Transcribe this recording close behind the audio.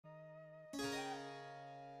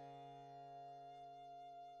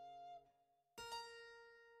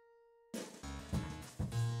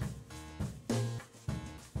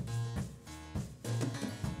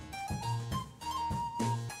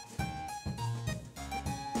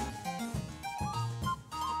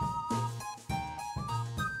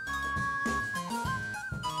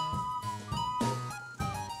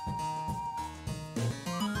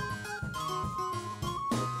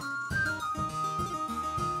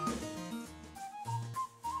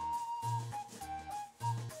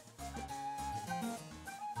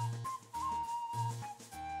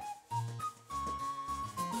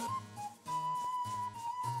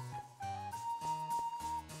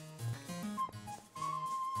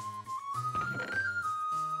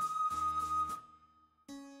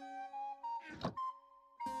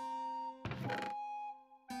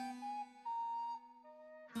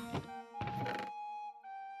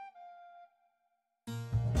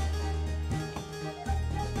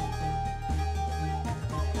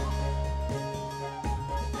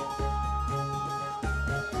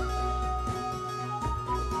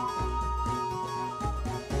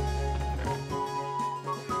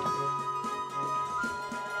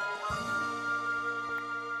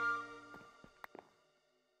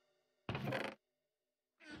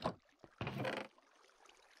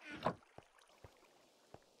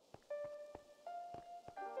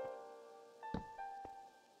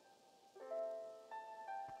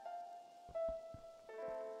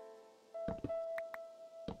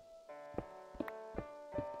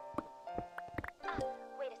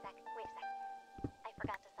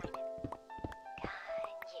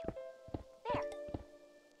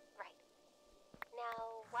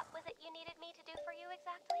needed me to do for you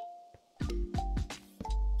exactly?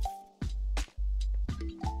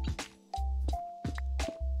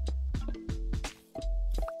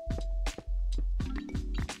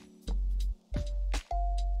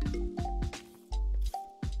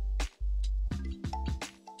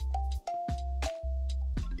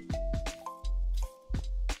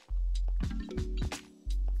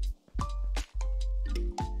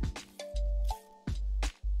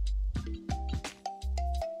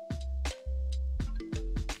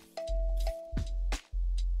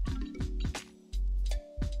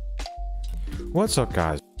 What's up,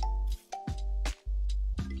 guys? Should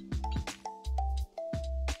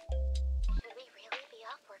we really be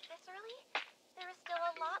off work this early? There is still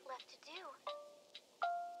a lot left to do.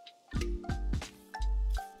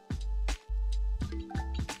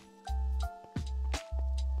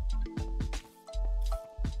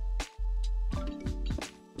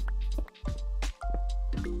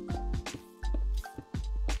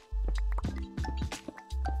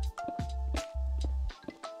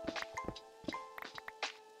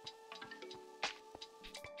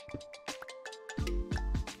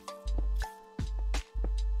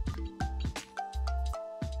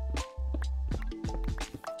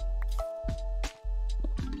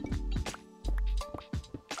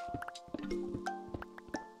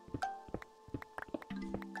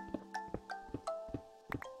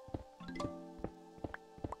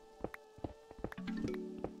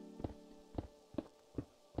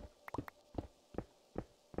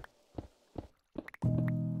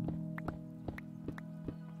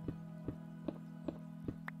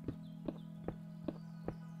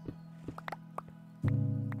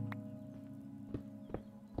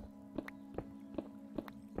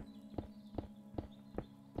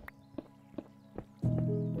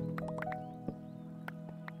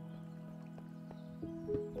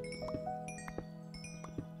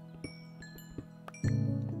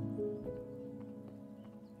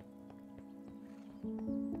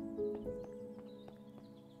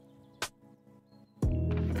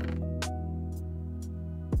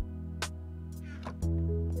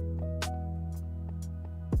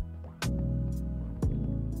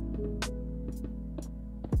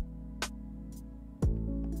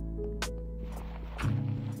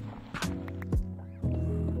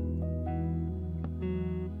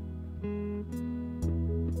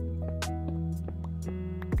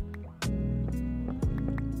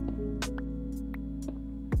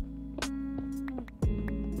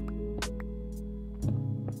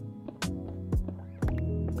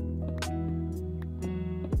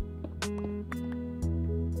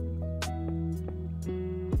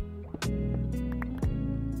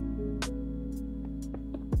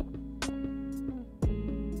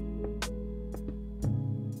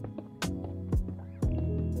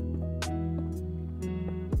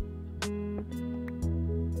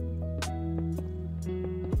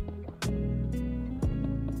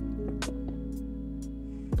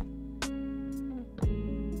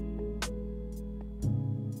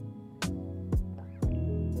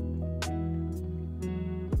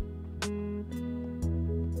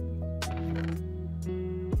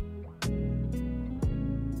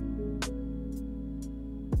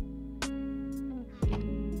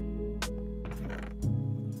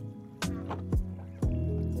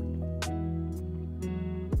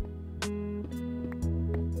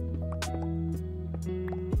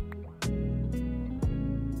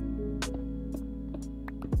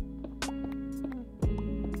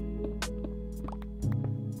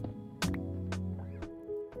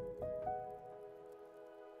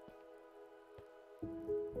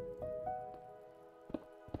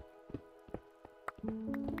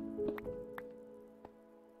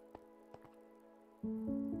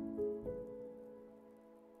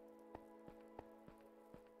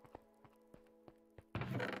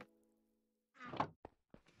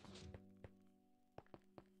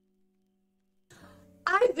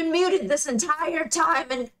 I've been muted this entire time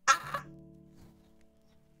and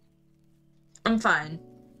I'm fine.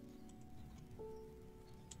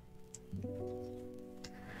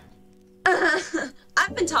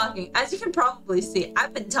 I've been talking. As you can probably see,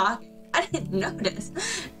 I've been talking. I didn't notice.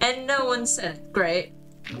 And no one said it. Great.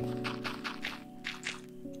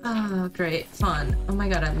 Oh, great. Fun. Oh my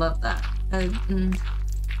god, I love that.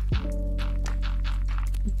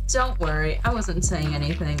 Don't worry, I wasn't saying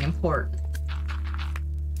anything important.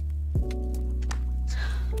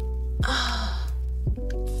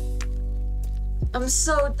 I'm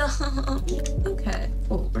so dumb. Okay.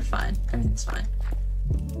 Oh, we're fine. Everything's fine.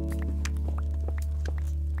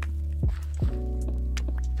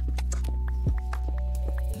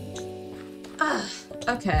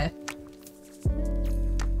 Okay.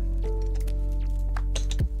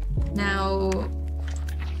 Now,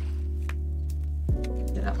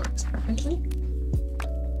 yeah, that works perfectly.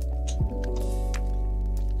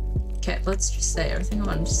 Okay, let's just say everything I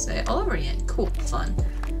wanted to say all over again. Cool, fun.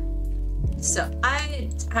 So, I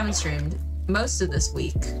haven't streamed most of this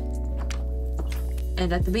week.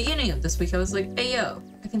 And at the beginning of this week, I was like, hey yo,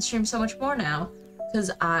 I can stream so much more now because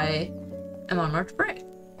I am on March break.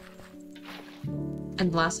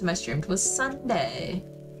 And the last time I streamed was Sunday.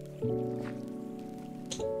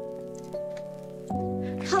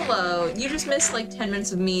 Hello, you just missed like 10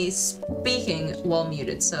 minutes of me speaking while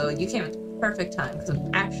muted, so you came at the perfect time because I'm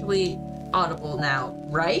actually audible now,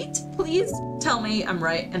 right? Please tell me I'm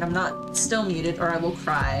right and I'm not still muted or I will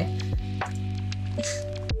cry.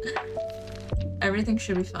 Everything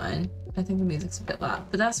should be fine. I think the music's a bit loud,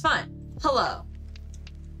 but that's fine. Hello.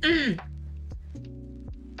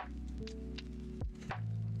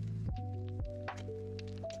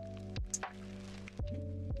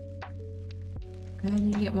 I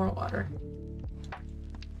need to get more water.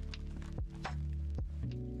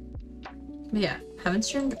 But yeah, haven't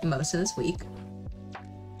streamed most of this week.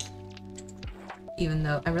 Even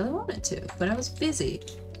though I really wanted to, but I was busy.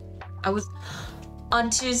 On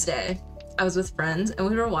Tuesday, I was with friends and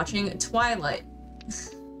we were watching Twilight.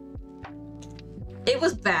 It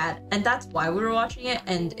was bad, and that's why we were watching it,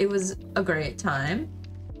 and it was a great time.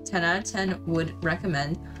 10 out of 10 would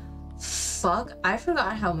recommend. Fuck, I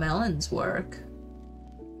forgot how melons work.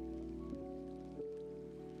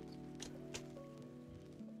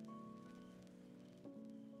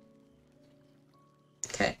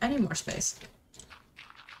 Okay, I need more space.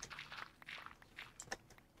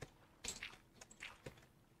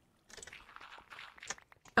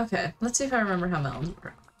 Okay, let's see if I remember how melons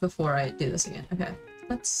work before I do this again. Okay,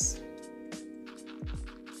 let's...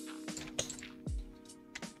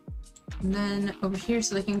 And then over here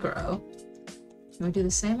so they can grow. And we do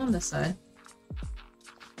the same on this side.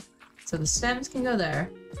 So the stems can go there,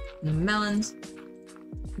 and the melons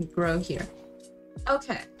can grow here.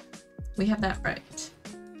 Okay, we have that right.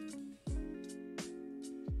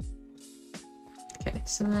 Okay,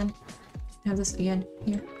 so then we have this again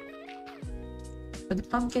here. For the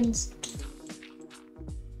pumpkins.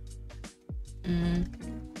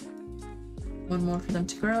 One more for them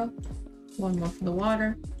to grow. One more for the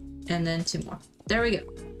water. And then 2 more. There we go.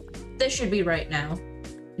 This should be right now.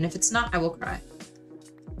 And if it's not, I will cry.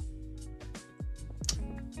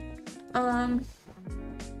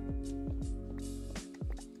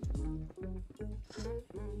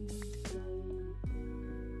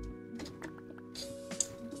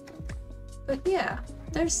 But yeah,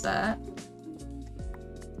 there's that.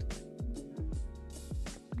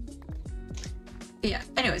 Yeah,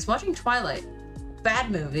 anyways, watching Twilight.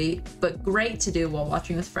 Bad movie, but great to do while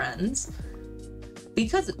watching with friends.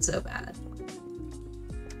 Because it's so bad.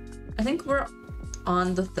 I think we're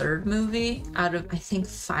on the 3rd movie out of, I think,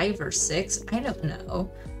 5 or 6. I don't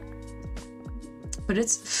know. But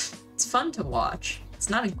it's fun to watch. It's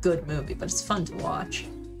not a good movie, but it's fun to watch.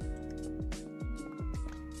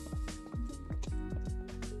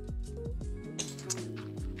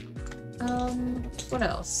 What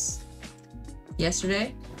else?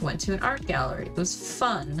 Yesterday, went to an art gallery. It was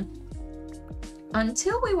fun.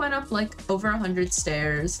 Until we went up like over 100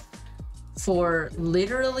 stairs for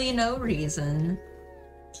literally no reason.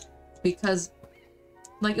 Because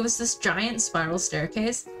like it was this giant spiral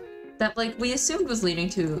staircase that like we assumed was leading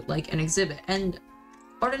to like an exhibit, and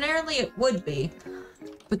ordinarily it would be,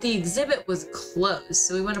 but the exhibit was closed,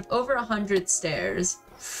 so we went up over 100 stairs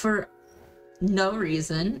for no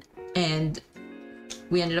reason, and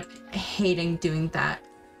we ended up hating doing that.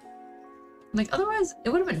 Like, otherwise, it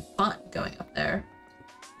would have been fun going up there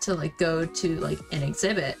to, like, go to, like, an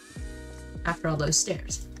exhibit after all those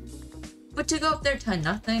stairs. But to go up there to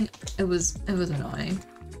nothing, it was annoying.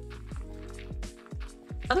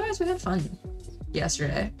 Otherwise, we had fun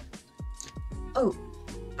yesterday. Oh,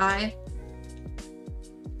 okay.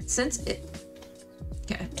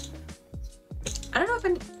 I don't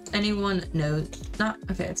know if anyone knows,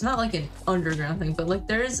 okay, it's not like an underground thing, but like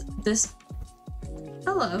there's this,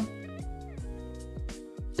 hello.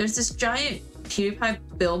 There's this giant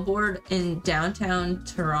PewDiePie billboard in downtown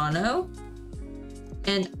Toronto,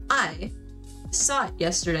 and I saw it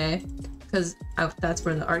yesterday because that's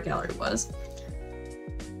where the art gallery was.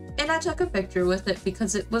 And I took a picture with it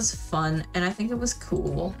because it was fun and I think it was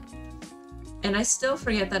cool. And I still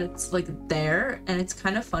forget that it's like there, and it's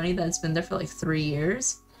kind of funny that it's been there for like 3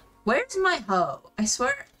 years. Where's my hoe? I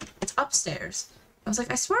swear it's upstairs. I was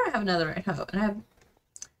like, I swear I have another right hoe, and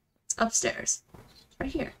it's upstairs. It's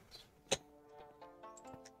right here.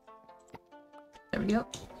 There we go.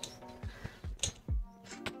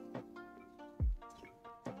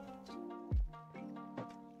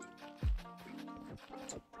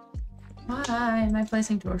 Why am I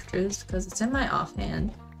placing torches? Because it's in my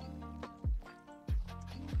offhand.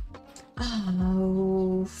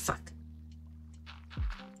 Oh, fuck.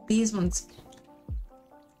 These ones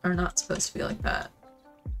are not supposed to be like that.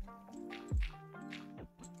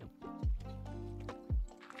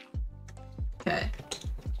 Okay.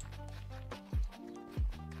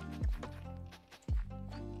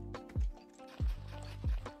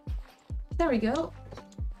 There we go.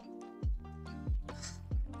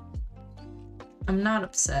 I'm not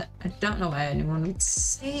upset. I don't know why anyone would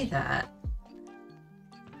say that.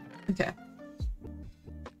 Okay.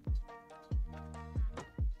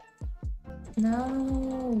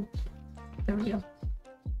 No. There we go.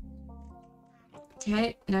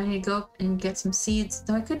 Okay, now I need to go up and get some seeds.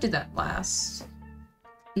 Though I could do that last.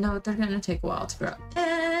 No, they're gonna take a while to grow.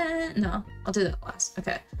 No, I'll do that last.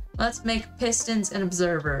 Okay. Let's make pistons and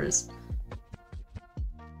observers.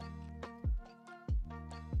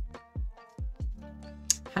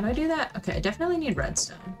 How do I do that? Okay, I definitely need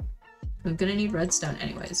redstone. I'm gonna need redstone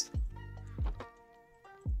anyways.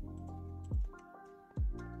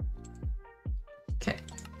 Okay.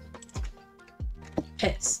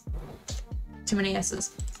 S. Too many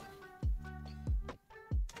S's.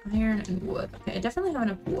 Iron and wood. Okay, I definitely have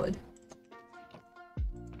enough wood.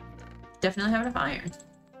 Definitely have enough iron.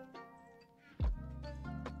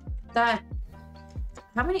 That...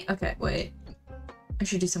 How many? Okay, wait. I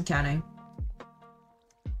should do some counting.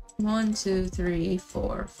 1, 2, 3,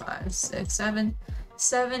 4, 5, 6, 7.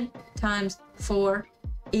 7 times 4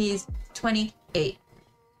 is 28.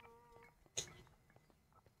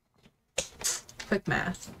 Quick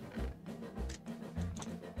math.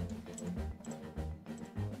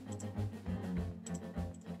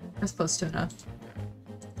 That's close to enough.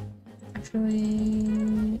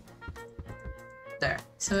 Actually... There.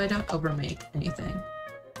 So I don't overmake anything.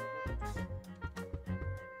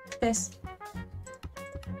 This.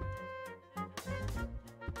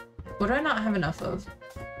 What do I not have enough of?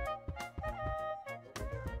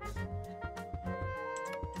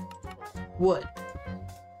 Wood.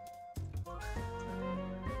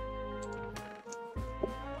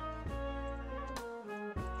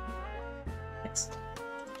 Yes.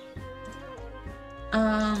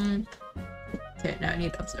 Okay, now I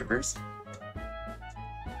need observers.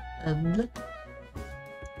 And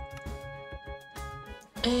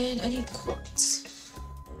I need quartz.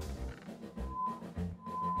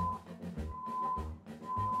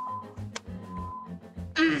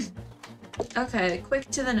 Okay, quick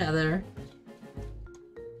to the nether.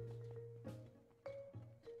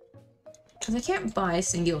 Because I can't buy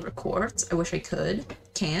singular quartz. I wish I could.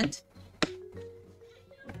 Can't.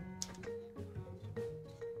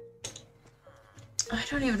 I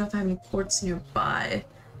don't even know if I have any quartz nearby.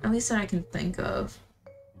 At least that I can think of.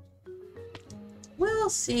 We'll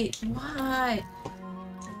see. Why?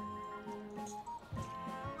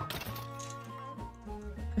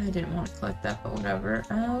 I didn't want to collect that, but whatever.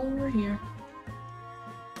 Over here.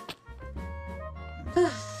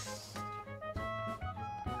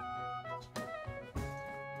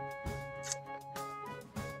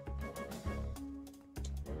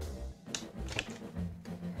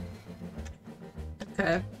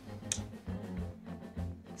 Okay.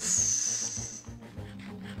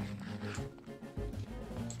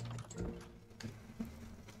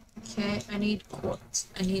 Okay, I need quartz.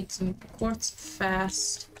 I need some quartz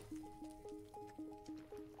fast.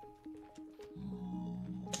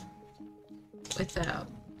 Without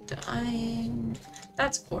dying.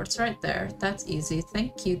 That's quartz right there. That's easy.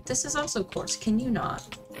 Thank you. This is also quartz. Can you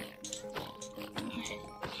not?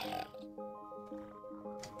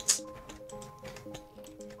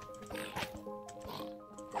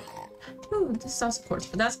 Ooh, this is also quartz,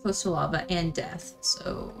 but that's close to lava and death,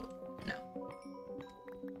 so no.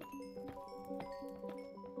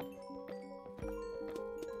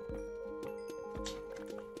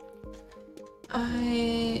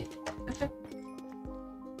 Okay.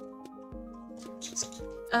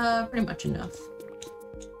 Pretty much enough.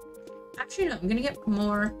 Actually, no, I'm gonna get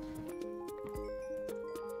more.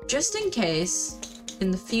 Just in case, in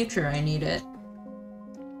the future I need it.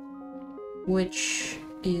 Which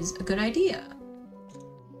is a good idea.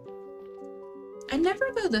 I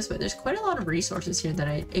never go this way. There's quite a lot of resources here that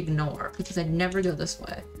I ignore because I never go this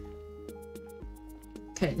way.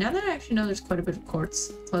 Okay, now that I actually know there's quite a bit of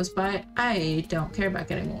quartz close by, I don't care about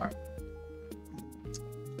getting more.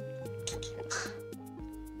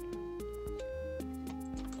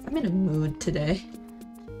 I'm in a mood today.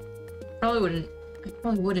 I probably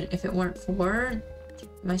wouldn't if it weren't for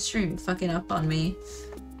my stream fucking up on me.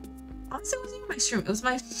 Honestly, it wasn't even my stream, it was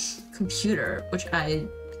my computer, which I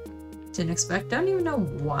didn't expect. I don't even know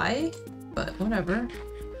why. but whatever.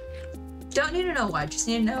 Don't need to know why, just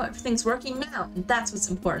need to know everything's working now, and that's what's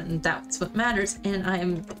important, and that's what matters, and I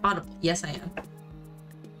am audible. Yes, I am.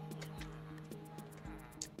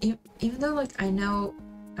 Even though, like, I know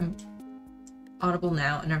I'm audible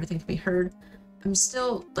now and everything can be heard, I'm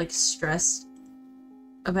still, like, stressed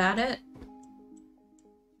about it.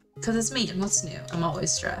 Because it's me, and what's new? I'm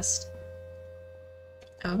always stressed.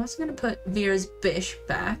 I'm also gonna put Vera's Bish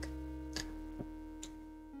back.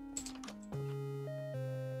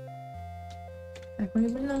 Back where you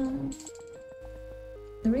belong.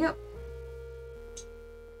 There we go.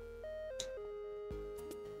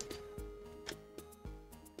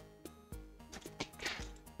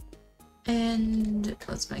 And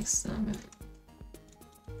let's make some.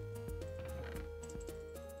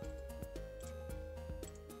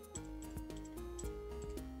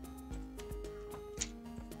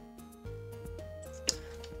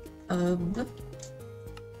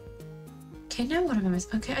 Okay, now what am I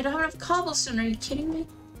missing? Okay, I don't have enough cobblestone. Are you kidding me?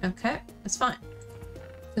 Okay, that's fine.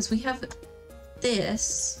 Because we have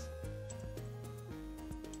this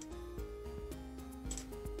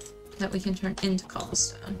that we can turn into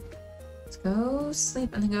cobblestone. Let's go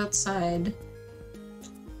sleep and then go outside.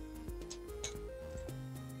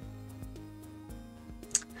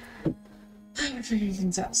 I'm figuring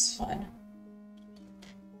things out. It's fine.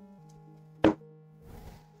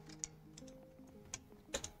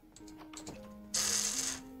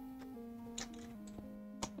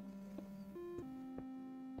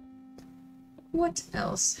 What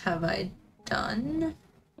else have I done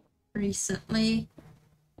recently?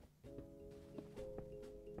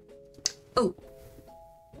 Oh,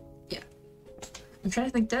 yeah. I'm trying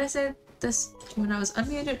to think, did I say this when I was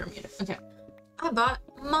unmuted or muted? Okay. I bought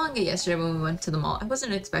manga yesterday when we went to the mall. I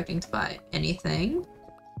wasn't expecting to buy anything,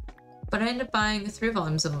 but I ended up buying 3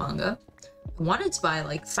 volumes of manga. I wanted to buy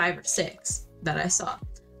like 5 or 6 that I saw.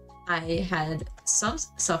 I had some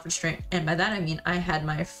self-restraint, and by that I mean I had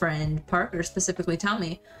my friend Parker specifically tell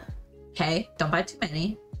me, hey, don't buy too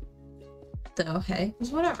many. So, hey, it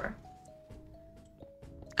was whatever.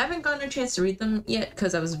 I haven't gotten a chance to read them yet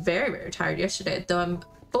because I was very, very tired yesterday, though I'm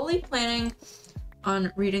fully planning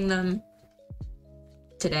on reading them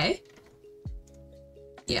today.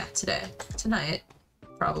 Yeah, today. Tonight,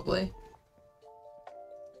 probably.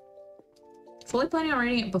 Fully planning on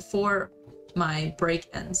reading it before my break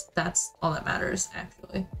ends. That's all that matters,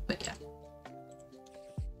 actually. But yeah.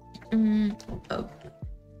 Oh.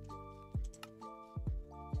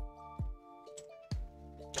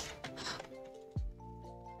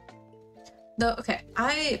 Though, okay,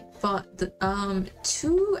 I bought the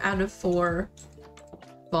 2 out of 4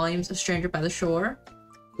 volumes of Stranger by the Shore,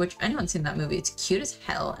 which I haven't seen that movie. It's cute as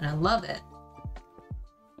hell, and I love it.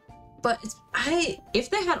 But if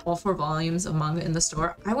they had all 4 volumes of manga in the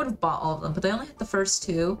store, I would have bought all of them, but they only had the first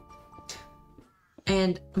 2.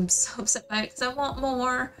 And I'm so upset by it because I want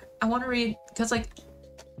more. I want to read, because like,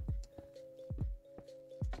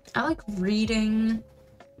 I like reading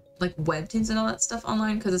like webtoons and all that stuff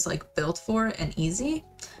online because it's like built for it and easy.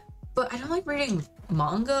 But I don't like reading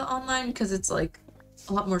manga online because it's like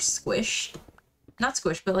a lot more squished. Not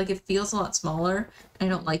squished, but like it feels a lot smaller and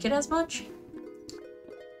I don't like it as much.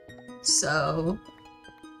 So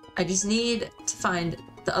I just need to find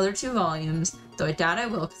the other 2 volumes, though I doubt I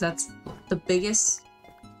will because that's the biggest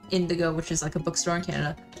Indigo, which is like a bookstore in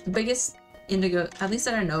Canada. The biggest Indigo, at least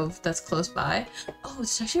that I know of, that's close by. Oh,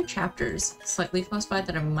 it's actually Chapters slightly close by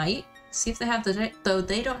that I might see if they have though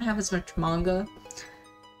they don't have as much manga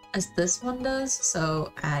as this one does,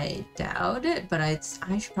 so I doubt it, but I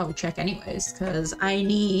should probably check anyways because I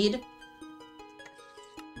need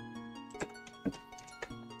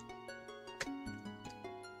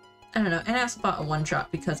I don't know, and I also bought a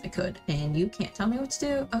one-shot because I could, and you can't tell me what to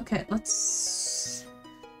do. Okay, let's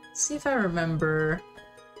see if I remember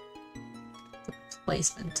the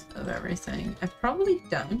placement of everything. I probably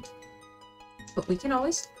don't, but we can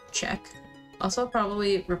always check. Also, I'll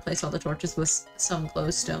probably replace all the torches with some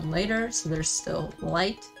glowstone later, so there's still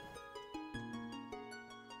light.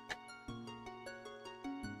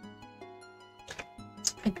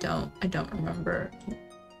 I don't remember.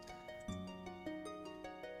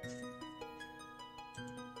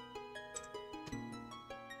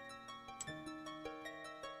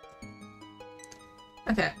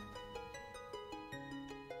 Okay.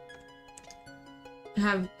 I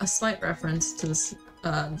have a slight reference to this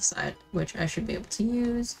the side, which I should be able to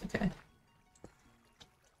use. Okay.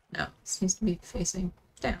 No, this needs to be facing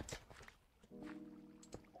down.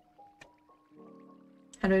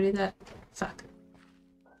 How do I do that? Fuck.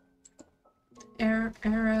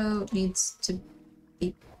 Arrow needs to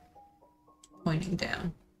be pointing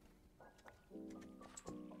down.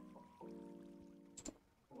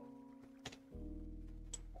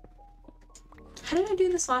 How did I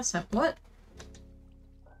do this last time? What?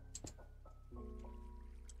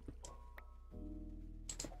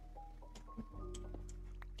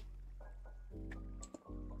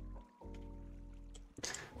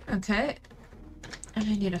 Okay. And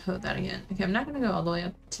I need to hoe that again. Okay, I'm not gonna go all the way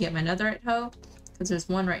up to get my netherite hoe, because there's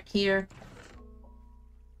one right here.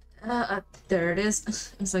 There it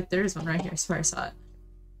is. I was like, there is one right here. I swear I saw it.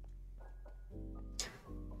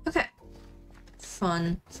 Okay.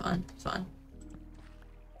 Fun, fun, fun.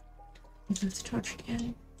 I have to torch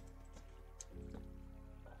again.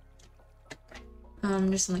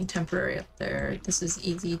 Just something temporary up there. This is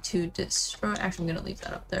easy to destroy. Actually, I'm gonna leave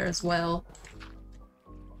that up there as well.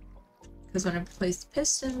 Because when I place the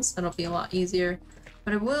pistons, that'll be a lot easier.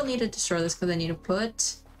 But I will need to destroy this because I need to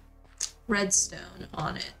put redstone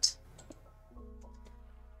on it.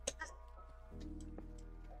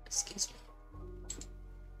 Excuse me.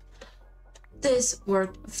 This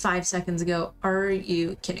worked 5 seconds ago. Are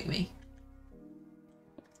you kidding me?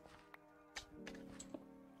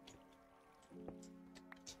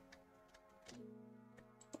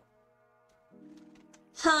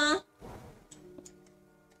 Huh?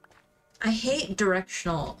 I hate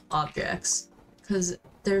directional objects because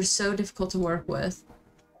they're so difficult to work with.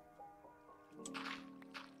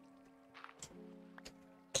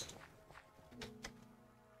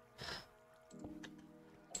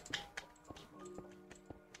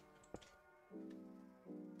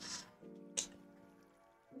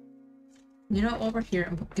 You know, over here,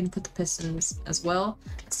 I'm gonna put the pistons as well,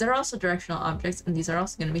 because they're also directional objects, and these are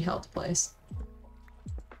also gonna be held to place.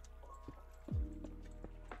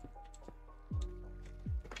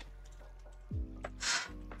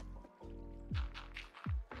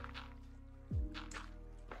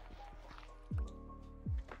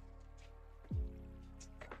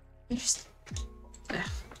 I just... Ugh.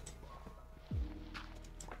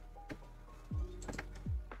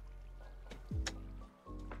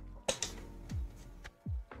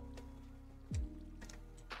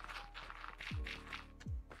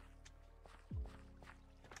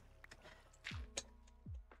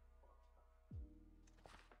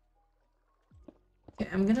 Okay,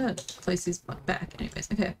 I'm gonna place these back anyways.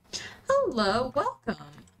 Okay. Hello, welcome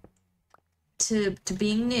to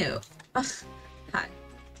being new. Hi.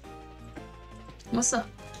 What's up?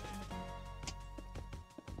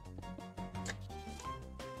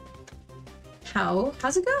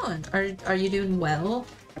 How's it going? Are you doing well?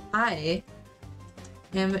 I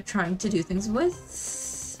am trying to do things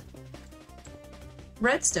with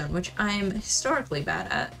redstone, which I'm historically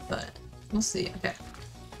bad at, but we'll see. Okay.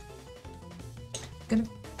 Gonna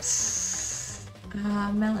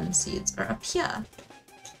melon seeds are up here.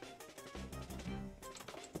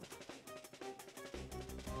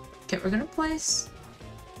 Okay, we're gonna place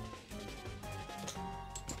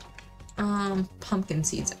pumpkin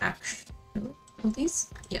seeds actually. Will these?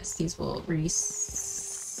 Yes, these will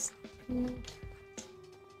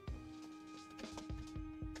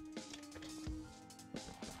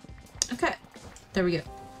Okay, there we go.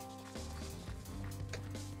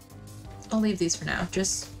 I'll leave these for now,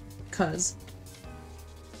 just cause.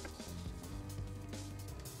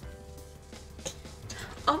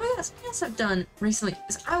 Oh my god, something else I've done recently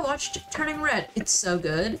is I watched Turning Red. It's so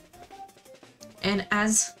good. And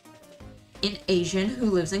as an Asian who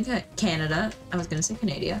lives in Canada, I was gonna say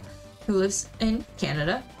Canada, who lives in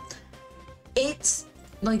Canada, it's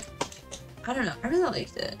like, I don't know, I really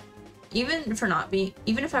liked it. Even if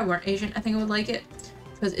I weren't Asian, I think I would like it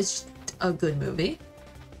because it's just a good movie.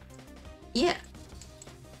 Yeah.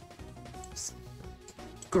 It's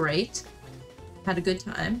great. Had a good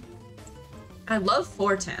time. I love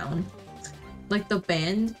Four Town. Like the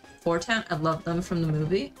band Four Town, I love them from the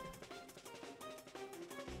movie.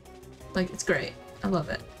 Like, it's great. I love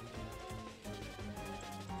it.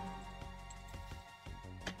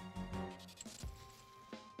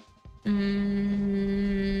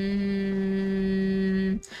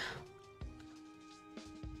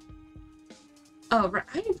 Oh, right.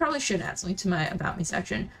 I probably should add something to my About Me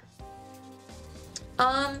section.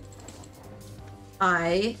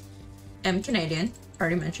 I am Canadian.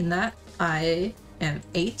 Already mentioned that. I am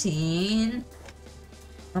 18.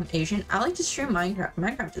 I'm Asian. I like to stream Minecraft.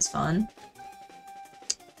 Minecraft is fun.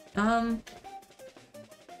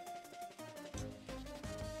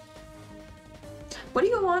 What do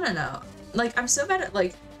you want to know? Like, I'm so bad at,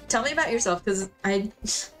 like, tell me about yourself, because I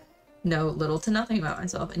know little to nothing about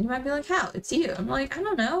myself, and you might be like, how? It's you. I'm like, I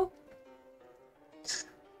don't know.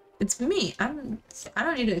 It's me. I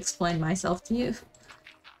don't need to explain myself to you.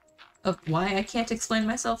 Of why I can't explain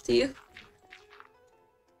myself to you.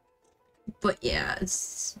 But yeah,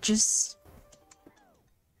 it's just...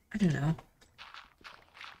 I don't know.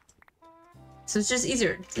 So it's just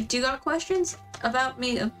easier. Do you got questions about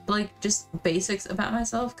me, like just basics about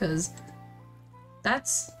myself? Because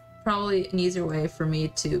that's probably an easier way for me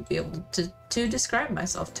to be able to describe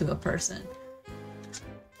myself to a person.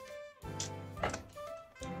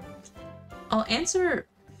 I'll answer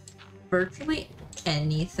virtually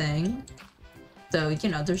anything, though, you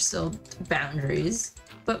know, there's still boundaries,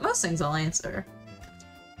 but most things I'll answer.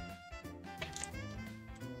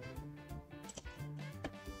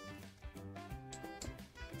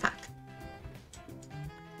 Fuck.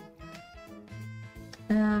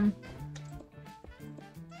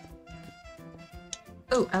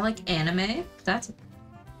 Oh, I like anime. That's...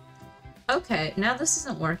 Okay, now this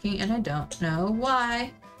isn't working and I don't know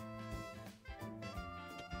why.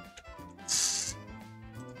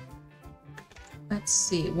 Let's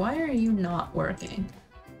see, why are you not working?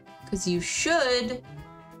 Because you should.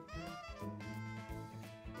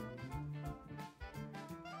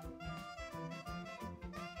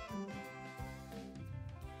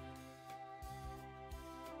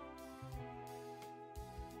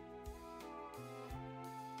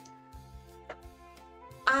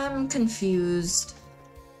 I'm confused.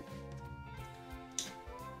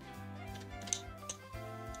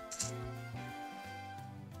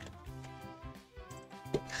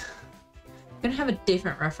 I'm gonna have a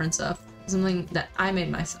different reference up. Something that I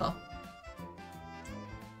made myself.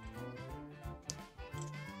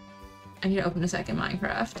 I need to open a second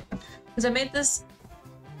Minecraft. Because I made this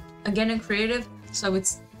again in creative, so I would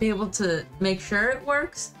be able to make sure it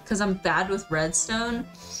works. Because I'm bad with redstone.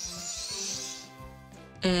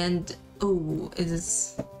 And, oh,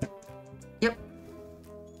 yep.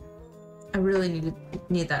 I really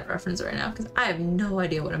need that reference right now, because I have no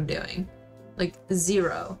idea what I'm doing. Like,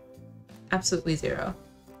 zero. Absolutely zero.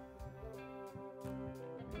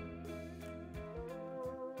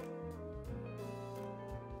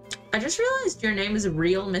 I just realized your name is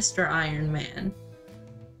Real Mr. Iron Man.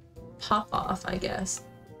 Pop off, I guess.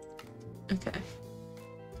 Okay.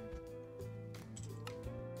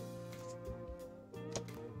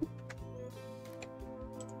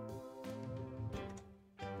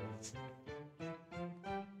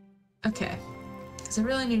 Okay. Because I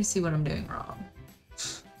really need to see what I'm doing wrong.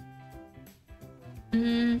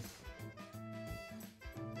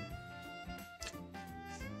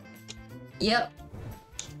 Yep.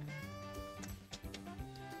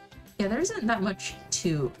 Yeah, there isn't that much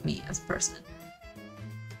to me as a person.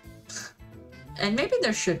 And maybe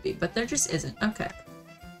there should be, but there just isn't. Okay.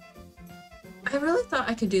 I really thought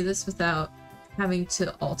I could do this without having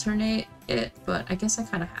to alternate it, but I guess I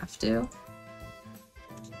kind of have to.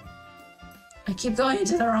 I keep going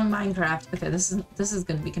into the wrong Minecraft. Okay, this is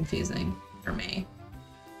gonna be confusing for me.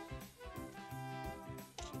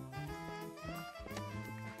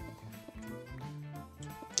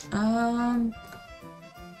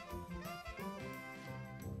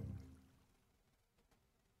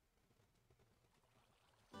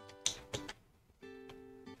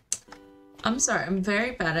 I'm sorry, I'm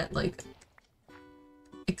very bad at, like,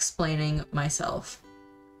 explaining myself.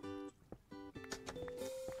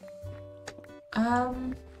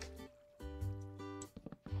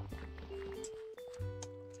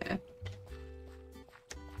 Okay.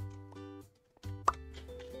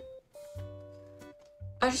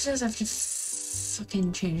 I just have to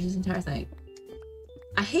fucking change this entire thing.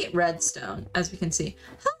 I hate redstone, as we can see.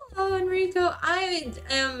 Hello, Enrico. I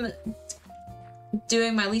am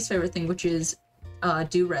doing my least favorite thing, which is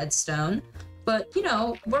do redstone. But, you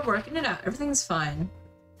know, we're working it out. Everything's fine.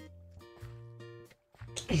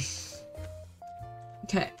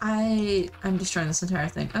 Okay, I'm destroying this entire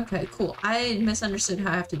thing. Okay, cool. I misunderstood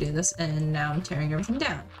how I have to do this, and now I'm tearing everything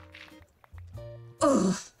down.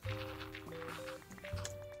 Ugh.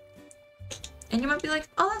 And you might be like,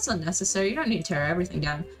 oh, that's unnecessary. You don't need to tear everything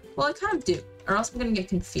down. Well, I kind of do, or else I'm gonna get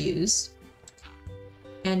confused.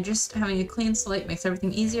 And just having a clean slate makes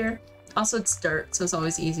everything easier. Also, it's dirt, so it's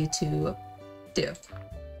always easy to do.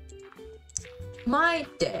 My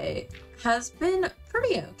day has been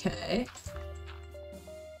pretty okay.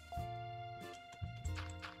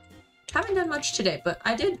 Haven't done much today, but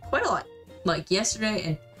I did quite a lot. Like yesterday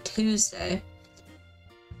and Tuesday.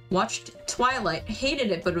 Watched Twilight.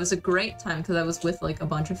 Hated it, but it was a great time because I was with like a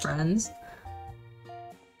bunch of friends.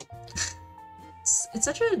 It's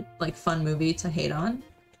such a like fun movie to hate on.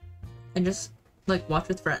 And just like watch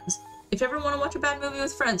with friends. If you ever want to watch a bad movie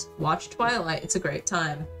with friends, watch Twilight. It's a great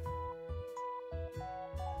time.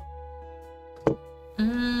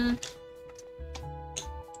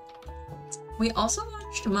 We also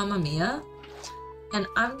watched Mamma Mia, and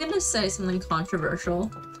I'm gonna say something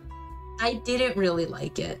controversial. I didn't really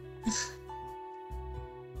like it.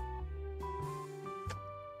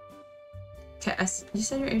 Okay, you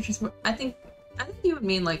said your age is. I think you would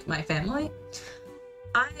mean like my family.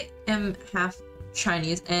 I am half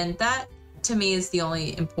Chinese, and that to me is the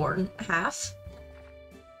only important half.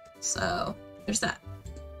 So there's that.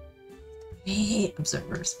 I hate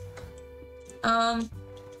observers.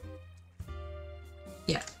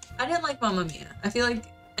 Yeah, I didn't like Mamma Mia. I feel like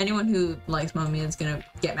anyone who likes Mamma Mia is gonna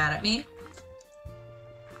get mad at me.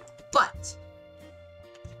 But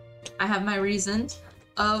I have my reasons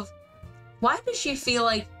of why does she feel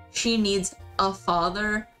like she needs a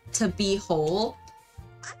father to be whole?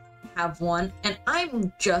 I don't have one, and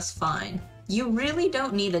I'm just fine. You really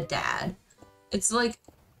don't need a dad. It's like,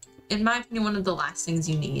 in my opinion, one of the last things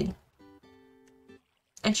you need.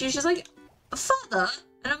 And she's just like, father?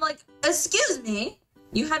 And I'm like, excuse me?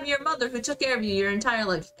 You have your mother who took care of you your entire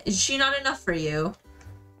life. Is she not enough for you?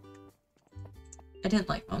 I didn't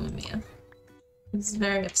like Mamma Mia. It's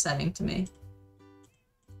very upsetting to me.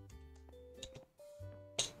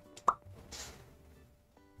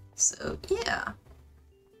 So, yeah.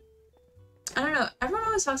 I don't know. Everyone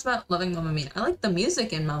always talks about loving Mamma Mia. I like the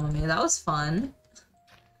music in Mamma Mia. That was fun.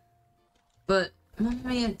 But Mamma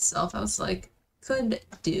Mia itself, I was like, could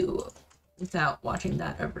do without watching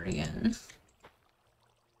that ever again.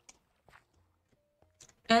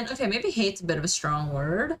 And, okay, maybe hate's a bit of a strong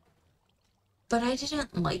word, but I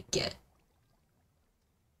didn't like it.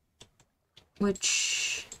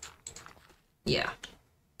 Which, yeah.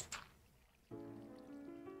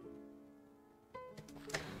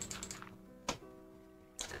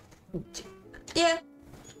 Yeah.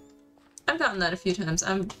 I've gotten that a few times.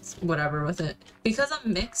 I'm whatever with it. Because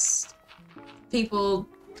I'm mixed, people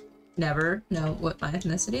never know what my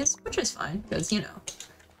ethnicity is, which is fine, because, you know,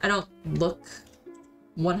 I don't look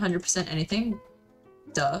 100% anything.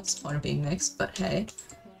 Duh, it's the point of being mixed, but hey.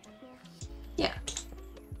 Yeah.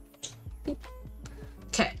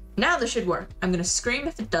 Okay, now this should work. I'm gonna scream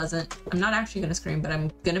if it doesn't. I'm not actually gonna scream, but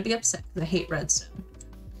I'm gonna be upset because I hate redstone.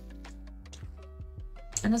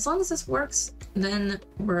 And as long as this works, then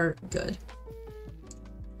we're good.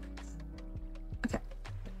 Okay.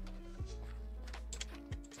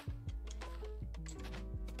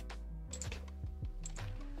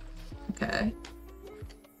 Okay.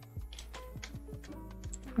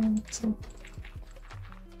 So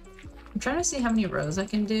I'm trying to see how many rows I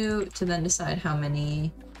can do to then decide how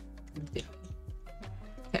many I'm doing.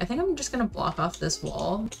 Okay, I think I'm just gonna block off this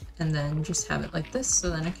wall and then just have it like this, so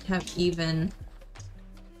then I can have even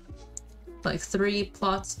like 3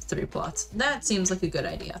 plots, 3 plots. That seems like a good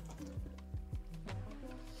idea.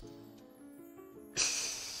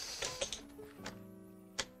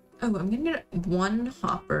 Oh, I'm gonna get 1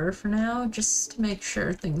 hopper for now, just to make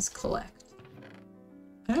sure things collect.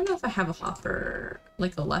 I don't know if I have a hopper,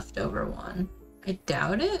 like a leftover one. I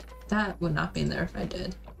doubt it. That would not be in there if I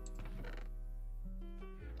did.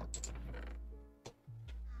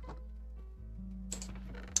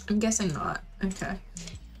 I'm guessing not. Okay.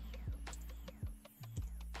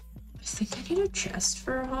 I think I need a chest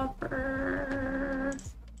for a hopper.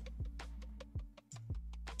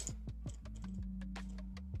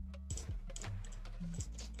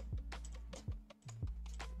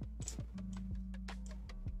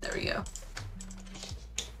 There we go.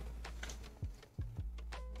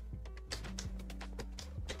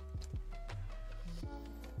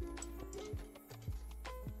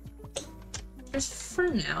 Just for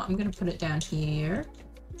now, I'm gonna put it down here.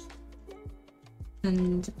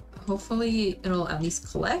 And hopefully it'll at least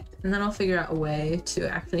collect, and then I'll figure out a way to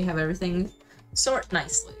actually have everything sort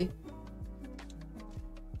nicely.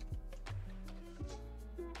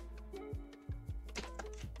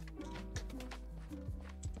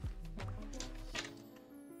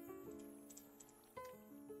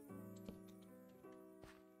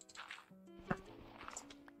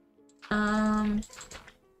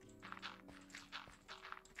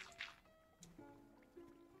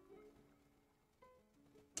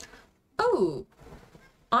 Oh,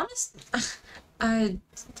 honest,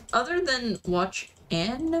 other than watch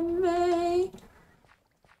anime,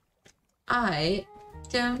 I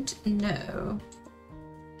don't know.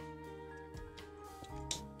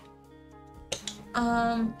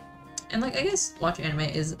 And like, I guess watch anime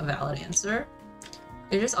is a valid answer.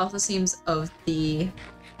 It just also seems of the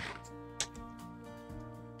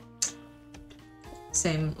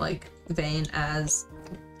same, like, vein as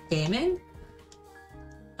gaming.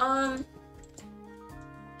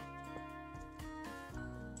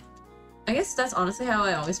 I guess that's honestly how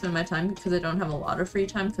I always spend my time, because I don't have a lot of free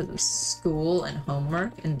time because of school and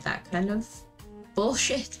homework and that kind of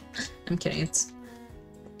bullshit. I'm kidding, it's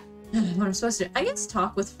what I'm supposed to do. I guess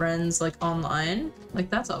talk with friends, like, online. Like,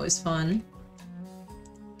 that's always fun.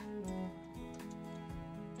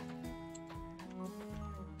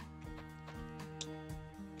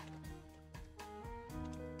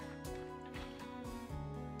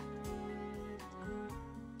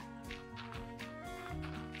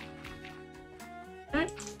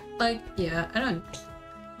 Like, yeah, I don't...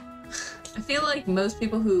 I feel like most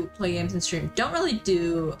people who play games and stream don't really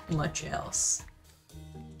do much else.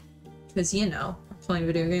 Because, you know, playing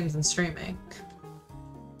video games and streaming.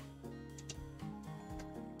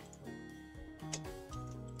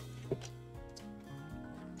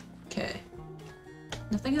 Okay.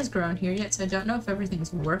 Nothing has grown here yet, so I don't know if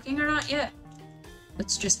everything's working or not yet.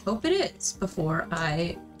 Let's just hope it is before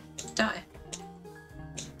I die.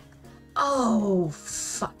 Oh,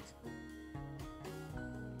 fuck.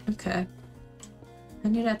 Okay. I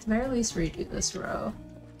need at the very least redo this row.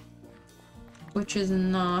 Which is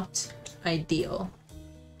not ideal.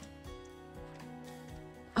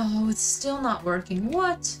 Oh, it's still not working.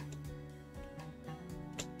 What?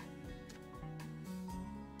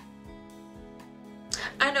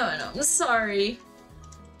 I know, I'm sorry.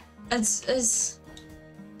 It's...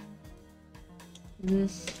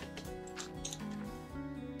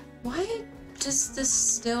 Why does this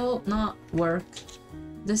still not work?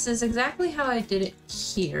 This is exactly how I did it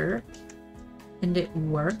here, and it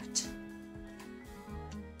worked.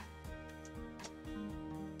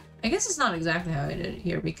 I guess it's not exactly how I did it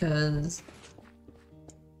here because...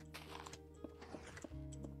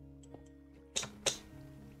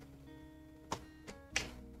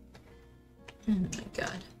 Oh my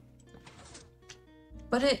god.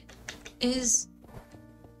 But it is...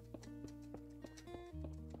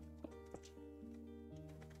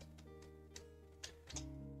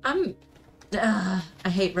 I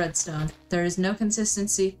hate redstone. There is no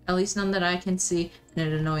consistency, at least none that I can see, and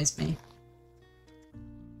it annoys me.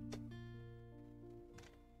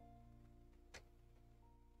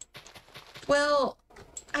 Well,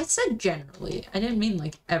 I said generally. I didn't mean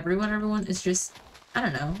like everyone. It's just, I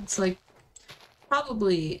don't know. It's like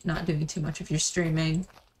probably not doing too much if you're streaming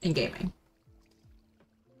and gaming.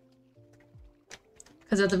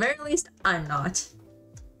 Because at the very least, I'm not.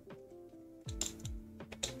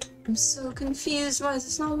 I'm so confused. Why is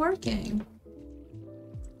this not working?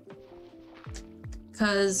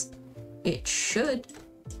 Because it should.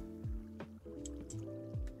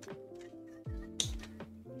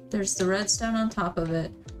 There's the redstone on top of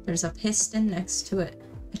it. There's a piston next to it.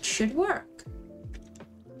 It should work.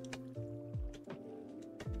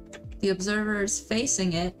 The observer is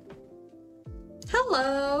facing it.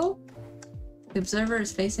 Hello! The observer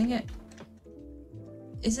is facing it.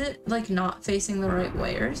 Is it, like, not facing the right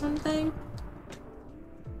way or something?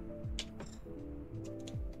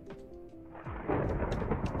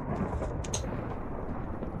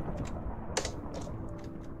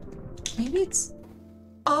 Maybe it's...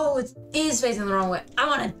 Oh, it is facing the wrong way. I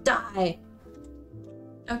want to die!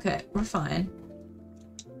 Okay, we're fine.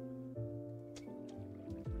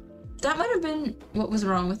 That might have been what was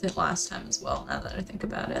wrong with it last time as well, now that I think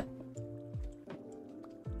about it.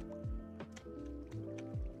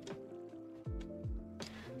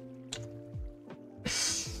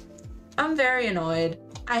 I'm very annoyed.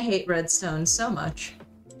 I hate redstone so much.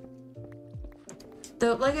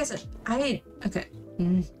 Though, like I said, okay. Okay,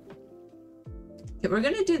 we're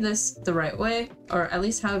gonna do this the right way, or at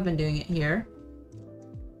least how I've been doing it here.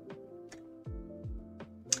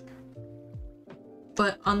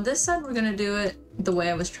 But on this side, we're gonna do it the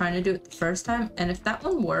way I was trying to do it the first time, and if that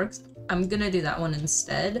one works, I'm gonna do that one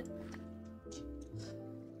instead.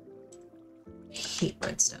 I hate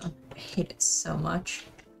redstone. I hate it so much.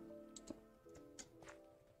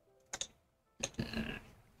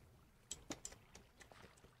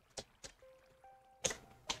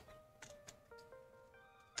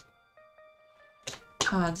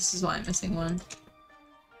 Ah, this is why I'm missing one.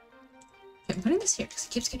 Okay, I'm putting this here because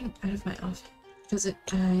it keeps getting out of my office. Because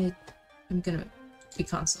I'm gonna be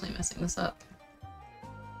constantly messing this up.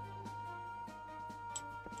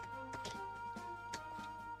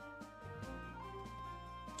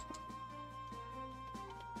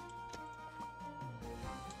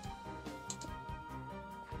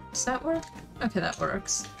 Does that work? Okay, that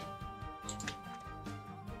works.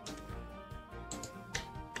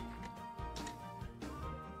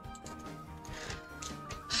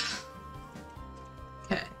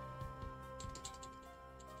 Okay.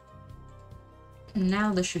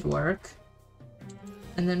 Now this should work.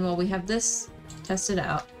 And then while we have this tested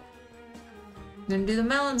out, I'm gonna do the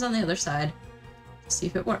melons on the other side, see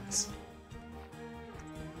if it works.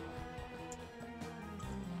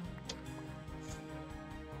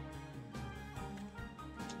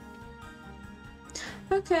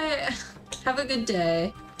 Okay, have a good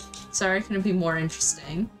day. Sorry it couldn't be more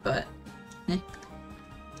interesting, but eh.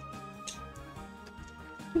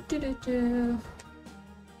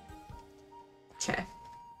 Okay.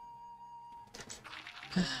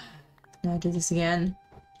 Now do this again.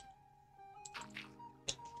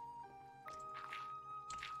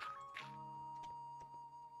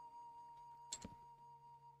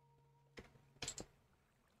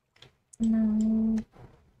 No.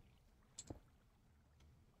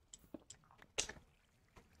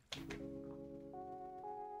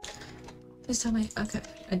 Please tell me. Okay,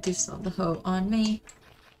 I do still have the hoe on me.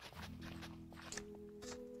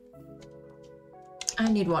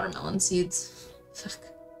 I need watermelon seeds. Fuck.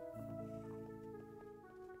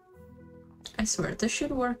 I swear, this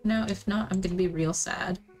should work now. If not, I'm gonna be real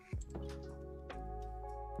sad.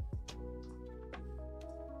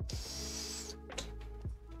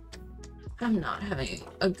 I'm not having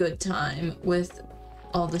a good time with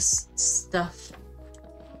all this stuff.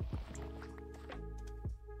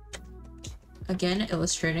 Again,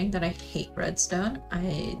 illustrating that I hate redstone.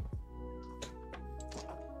 I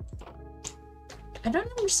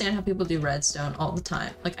don't understand how people do redstone all the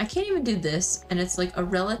time. Like, I can't even do this, and it's like a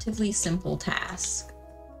relatively simple task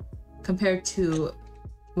compared to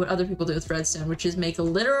what other people do with redstone, which is make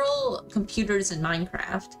literal computers in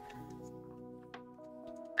Minecraft.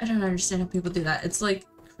 I don't understand how people do that. It's like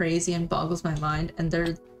crazy and boggles my mind, and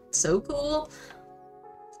they're so cool.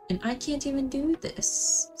 And I can't even do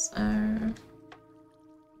this. So...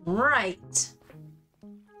 Right.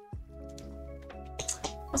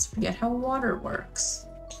 Let's forget how water works.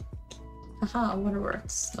 Haha, water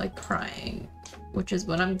works like crying, which is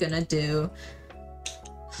what I'm gonna do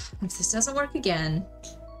if this doesn't work again.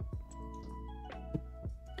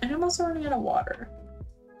 And I'm also running out of water.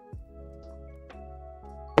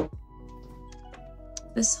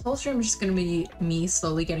 This whole stream is just gonna be me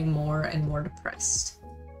slowly getting more and more depressed.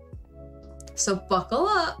 So buckle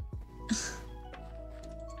up.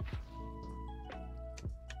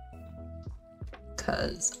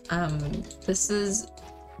 Because this is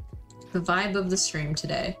the vibe of the stream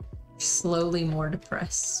today. Slowly more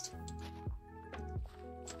depressed.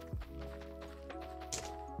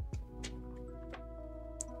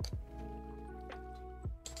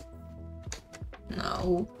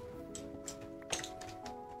 No.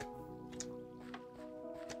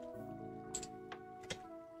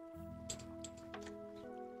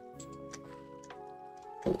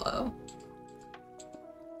 Hello.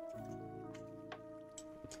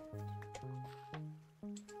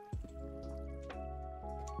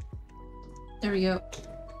 There we go.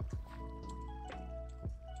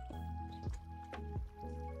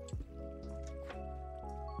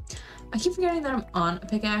 I keep forgetting that I'm on a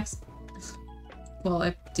pickaxe while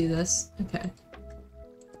I do this. Okay.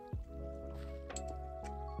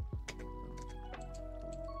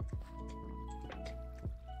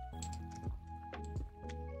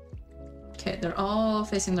 Okay, they're all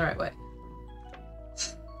facing the right way.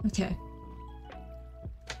 Okay.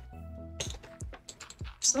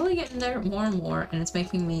 Slowly getting there more and more, and it's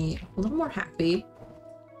making me a little more happy,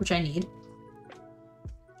 which I need.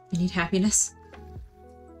 I need happiness.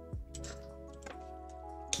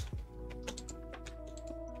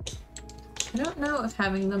 I don't know if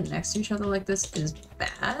having them next to each other like this is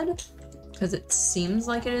bad, because it seems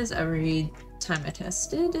like it is every time I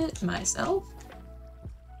tested it myself.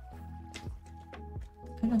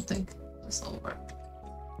 I don't think this will work.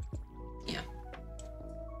 Yeah.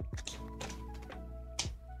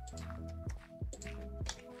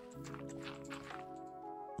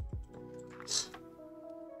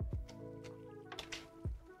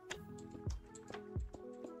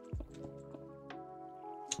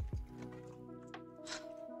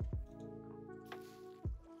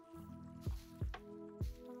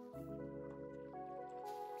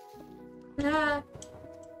 Ah.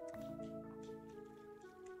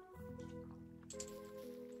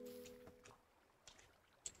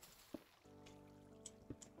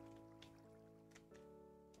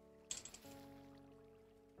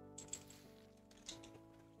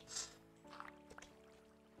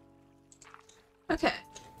 Okay.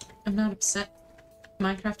 I'm not upset.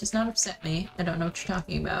 Minecraft does not upset me. I don't know what you're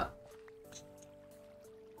talking about.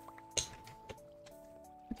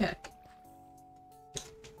 Okay.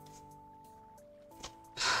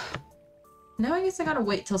 Now I guess I gotta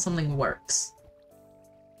wait till something works.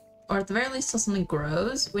 Or at the very least till something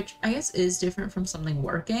grows, which I guess is different from something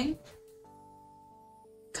working.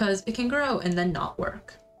 Because it can grow and then not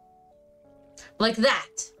work. Like that!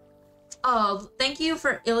 Oh, thank you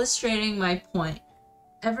for illustrating my point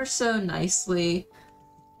ever so nicely.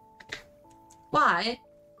 Why?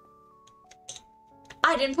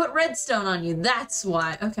 I didn't put redstone on you, that's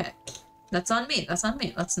why. Okay. That's on me, that's on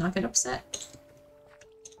me. Let's not get upset.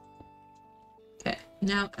 Okay,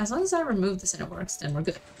 now, as long as I remove this and it works, then we're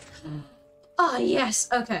good. Oh, yes,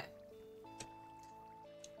 okay.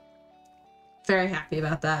 Very happy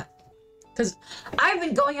about that. Because I've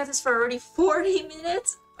been going at this for already 40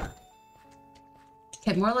 minutes.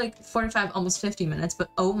 Okay, more like 45, almost 50 minutes, but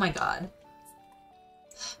oh my god.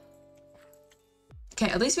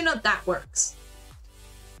 Okay, at least we know that works.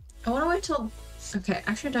 I want to wait till... Okay,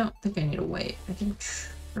 actually I don't think I need to wait. I can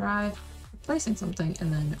try replacing something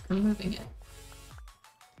and then removing it.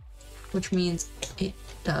 Which means it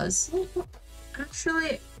does.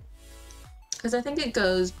 Actually, because I think it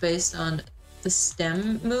goes based on the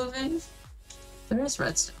stem moving. There is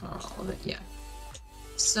redstone on all of it, yeah.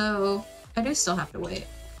 So, I do still have to wait.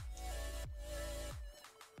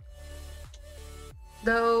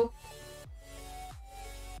 Though...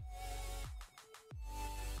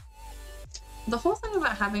 The whole thing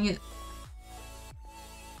about having it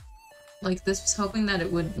like this was hoping that it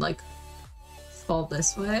would like fall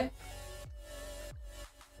this way.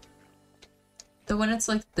 Though when it's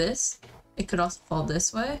like this, it could also fall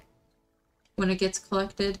this way when it gets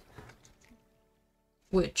collected,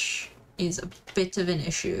 which is a bit of an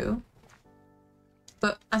issue.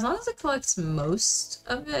 But as long as it collects most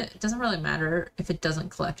of it, it doesn't really matter if it doesn't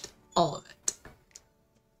collect all of it.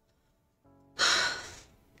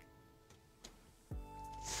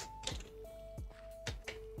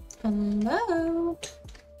 Hello.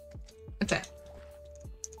 Okay.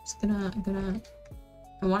 Just gonna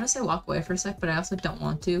I want to say walk away for a sec, but I also don't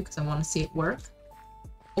want to because I want to see it work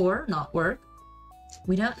or not work.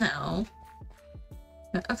 We don't know.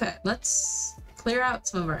 Okay, let's clear out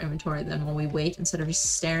some of our inventory then while we wait instead of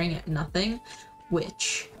just staring at nothing,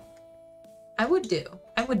 which I would do.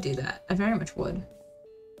 I would do that. I very much would.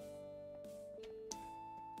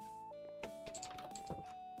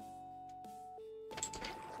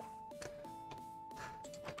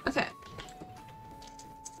 Okay.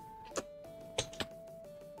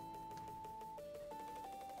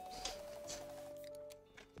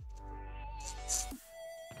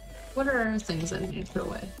 What are things that I need to put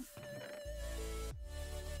away?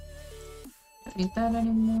 Don't need that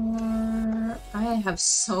anymore. I have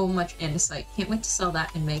so much andesite. Can't wait to sell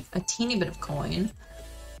that and make a teeny bit of coin.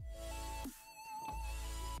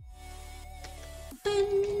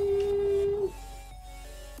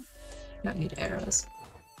 Don't need arrows.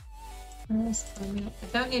 I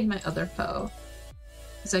don't need my other hoe.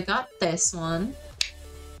 Because I got this one.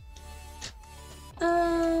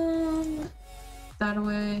 That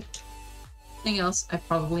away. Anything else I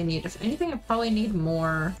probably need? If anything, I probably need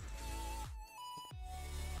more.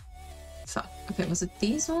 Fuck. Okay, was it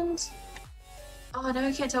these ones? Oh, now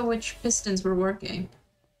I can't tell which pistons were working.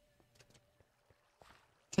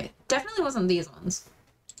 Okay, definitely wasn't these ones.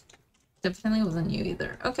 Definitely wasn't you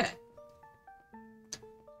either. Okay.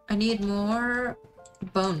 I need more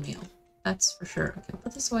bone meal. That's for sure. Okay,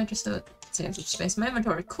 put this away just so it saves up space in my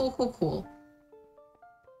inventory. Cool, cool, cool.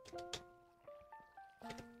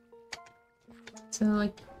 So,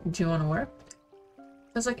 like, do you want to work?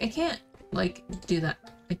 Because, like, I can't, like, do that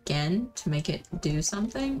again to make it do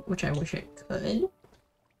something, which I wish it could.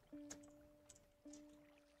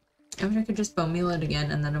 I wish I could just bone meal it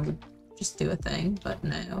again and then it would just do a thing, but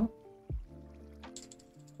no.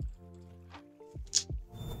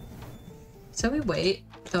 So we wait,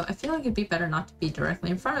 though I feel like it'd be better not to be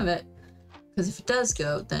directly in front of it, because if it does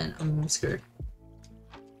go, then I'm screwed.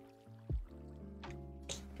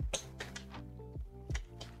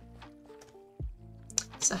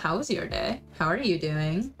 So how was your day? How are you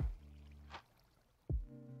doing?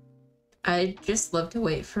 I just love to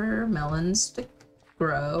wait for melons to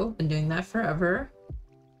grow. Been doing that forever.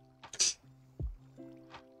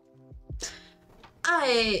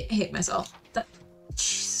 I hate myself. That...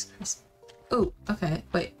 Jesus Christ. Ooh, okay,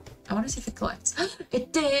 wait. I want to see if it collects.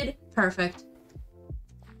 It did! Perfect.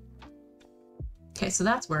 Okay, so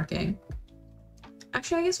that's working.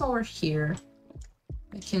 Actually, I guess while we're here,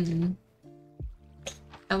 I can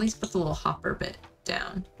at least put the little hopper bit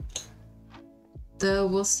down. Though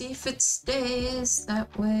we'll see if it stays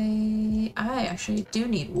that way. I actually do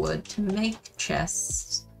need wood to make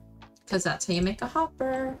chests, because that's how you make a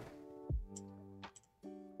hopper.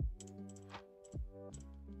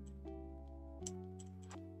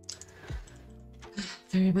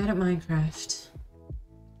 Very bad at Minecraft.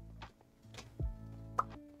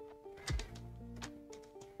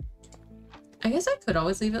 I guess I could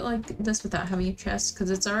always leave it like this without having a chest,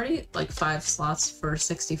 because it's already like 5 slots for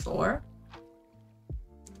 64.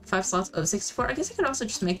 5 slots of 64. I guess I could also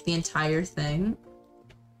just make the entire thing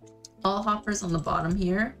all hoppers on the bottom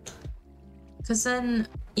here. Because then,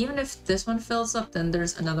 even if this one fills up, then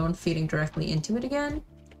there's another one feeding directly into it again,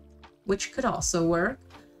 which could also work.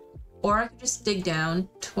 Or I could just dig down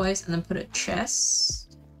twice and then put a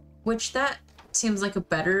chest, which that seems like a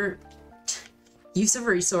better use of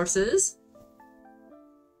resources.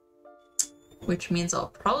 Which means I'll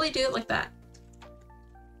probably do it like that.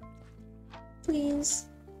 Please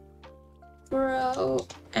grow,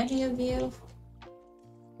 any of you.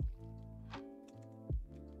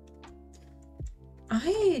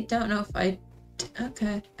 I don't know if I...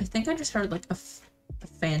 Okay. I think I just heard like a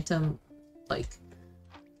phantom, like,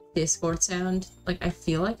 Discord sound. Like, I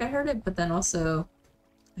feel like I heard it, but then also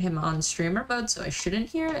I'm on streamer mode, so I shouldn't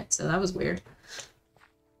hear it. So that was weird.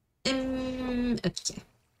 Okay.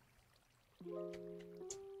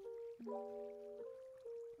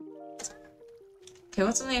 Okay,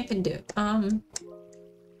 what's something I can do? I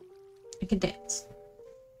can dance.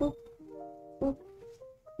 Whoop, whoop,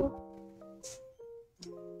 whoop.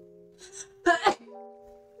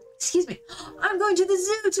 Excuse me. I'm going to the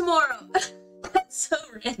zoo tomorrow! That's so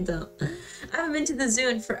random. I haven't been to the zoo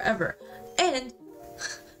in forever. And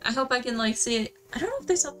I hope I can, like, see it. I don't know if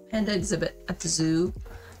they sell the panda exhibit at the zoo.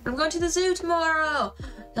 I'm going to the zoo tomorrow!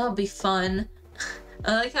 That'll be fun.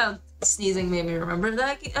 I like how sneezing made me remember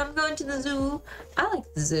that I'm going to the zoo. I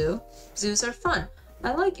like the zoo. Zoos are fun.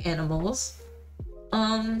 I like animals.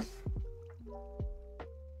 I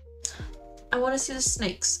want to see the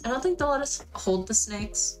snakes. I don't think they'll let us hold the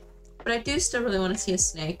snakes, but I do still really want to see a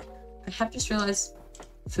snake. I have just realized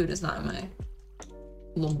food is not in my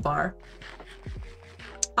little bar.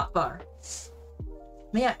 Hot bar.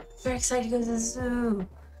 But yeah, very excited to go to the zoo.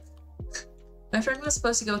 My friend was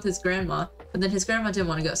supposed to go with his grandma, but then his grandma didn't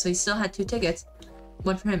want to go, so he still had 2 tickets.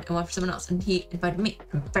 One for him and one for someone else, and he invited me.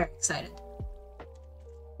 I'm very excited.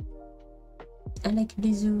 I like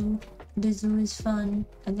the zoo. The zoo is fun.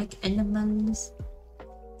 I like animals.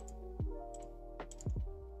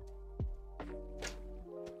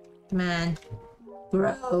 Come on.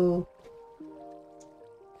 Grow.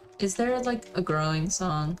 Is there like a growing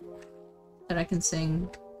song that I can sing?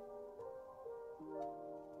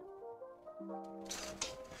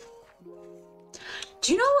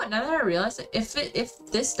 Do you know what? Now that I realize it,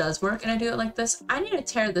 if this does work and I do it like this, I need to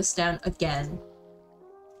tear this down again.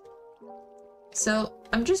 So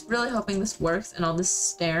I'm just really hoping this works and all this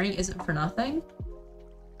staring isn't for nothing.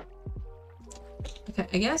 Okay,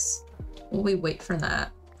 I guess we wait for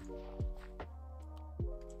that.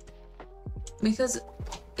 Because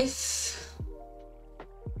if...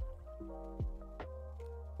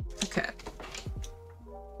 Okay.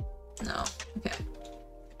 No. Okay.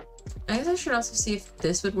 I guess I should also see if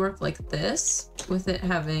this would work like this, with it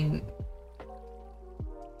having...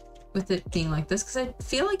 with it being like this, because I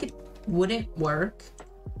feel like it wouldn't work.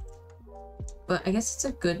 But I guess it's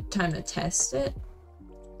a good time to test it.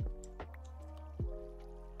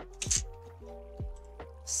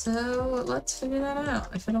 So let's figure that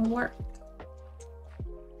out, if it'll work.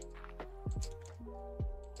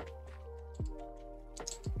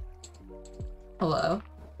 Hello?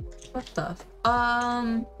 What the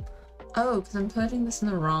oh, because I'm putting this in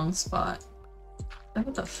the wrong spot.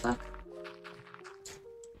 What the fuck?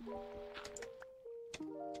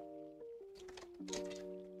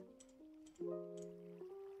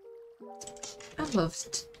 I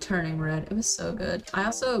loved Turning Red. It was so good. I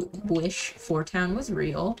also wish Four Town was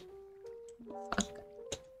real. Fuck.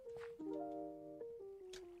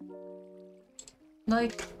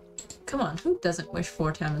 Like, come on, who doesn't wish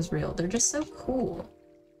Four Town was real? They're just so cool.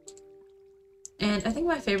 And I think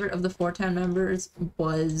my favorite of the Four Town members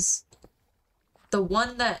was the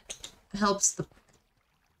one that helps the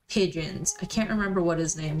pigeons. I can't remember what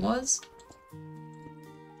his name was,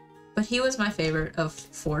 but he was my favorite of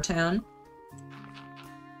Four Town.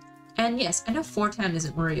 And yes, I know Four Town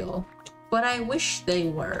isn't real, but I wish they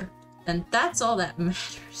were, and that's all that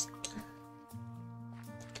matters.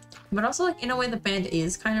 But also, like, in a way, the band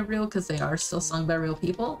is kind of real because they are still sung by real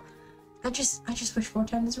people. I just wish Four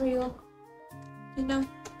Town was real, you know?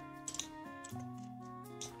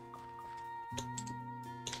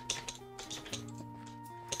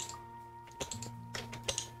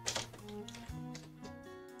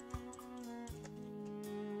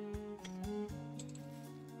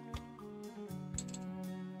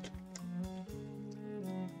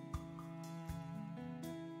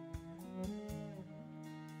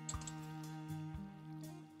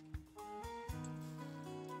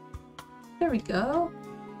 There we go.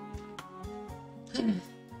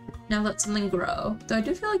 Now let something grow. Though I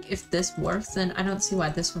do feel like if this works, then I don't see why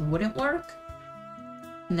this one wouldn't work.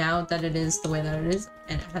 Now that it is the way that it is,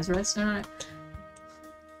 and it has redstone on it.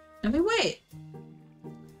 Let me wait.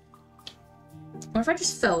 Or if I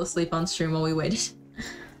just fell asleep on stream while we waited.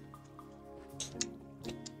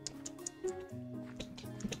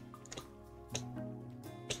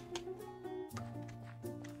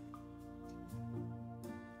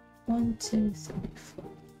 One, two, three, four.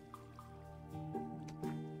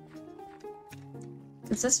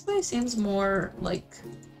 Because this way seems more like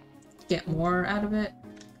get more out of it.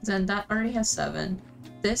 Then that already has 7.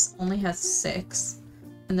 This only has 6.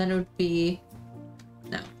 And then it would be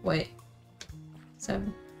no, wait.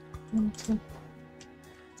 7, 1, 2,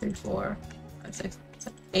 3, 4, 5, 6,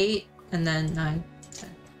 7, 8, and then 9, 10.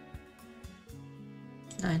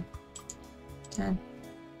 9, 10,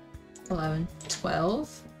 11,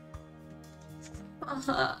 12.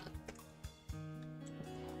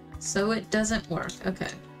 So it doesn't work.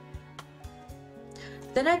 Okay.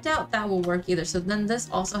 Then I doubt that will work either. So then this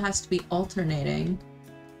also has to be alternating,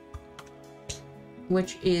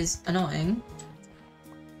 which is annoying.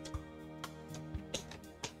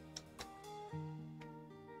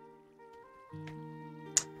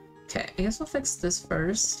 Okay, I guess we'll fix this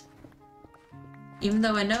first. Even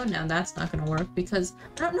though I know now that's not going to work because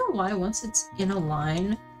I don't know why once it's in a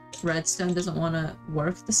line, redstone doesn't want to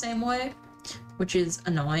work the same way, which is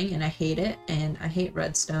annoying and I hate it, and I hate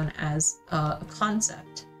redstone as a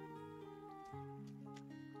concept.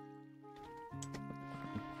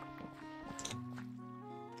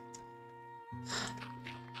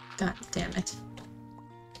 God damn it.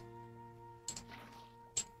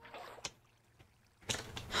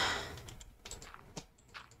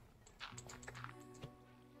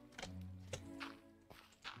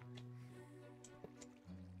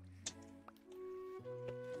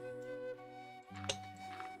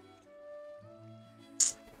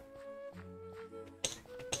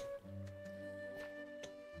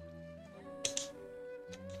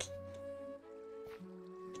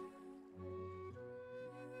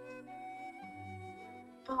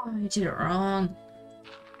 Oh, I did it wrong.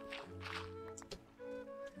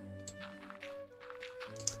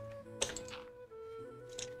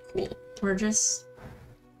 Cool. We're just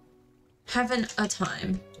having a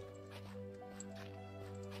time.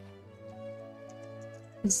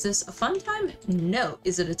 Is this a fun time? No.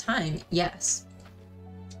 Is it a time? Yes.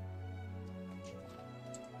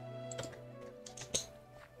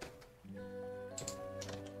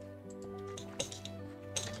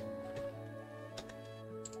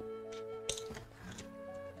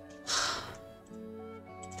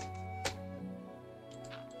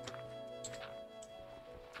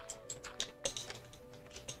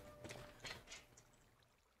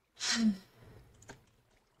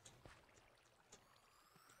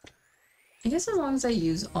 I guess as long as I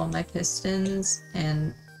use all my pistons,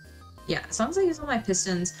 and yeah, as long as I use all my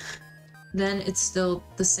pistons, then it's still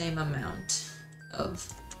the same amount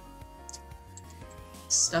of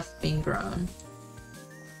stuff being grown.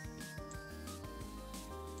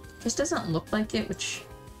 Just doesn't look like it, which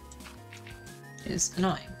is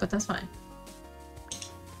annoying, but that's fine.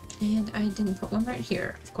 And I didn't put one right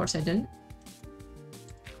here. Of course I didn't.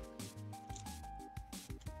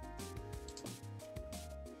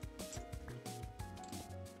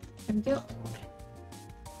 There we go.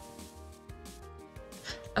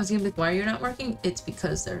 I was gonna be like, why are you not working? It's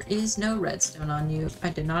because there is no redstone on you. I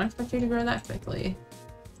did not expect you to grow that quickly.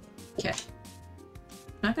 Okay.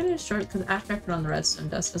 I'm not gonna destroy it because after I put on the redstone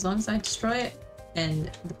dust, as long as I destroy it and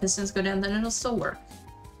the pistons go down, then it'll still work.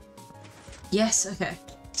 Yes, okay.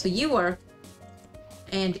 So you work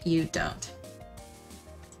and you don't.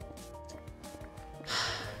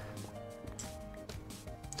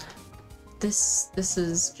 This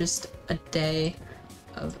is just a day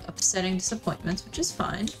of upsetting disappointments, which is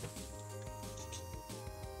fine.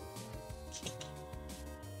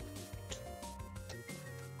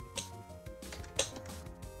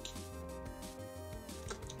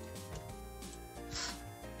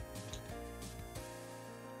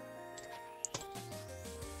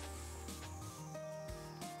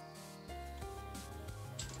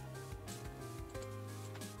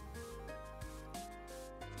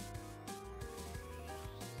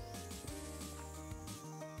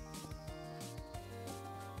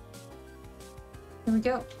 Here we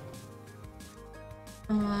go.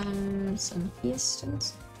 Some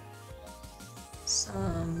pistons.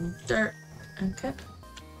 Some dirt. Okay.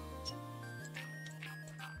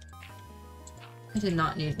 I did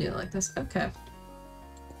not need to do it like this. Okay.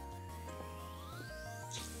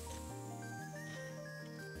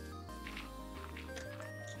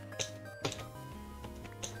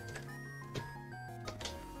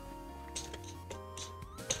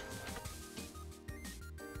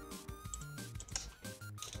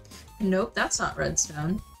 Nope, that's not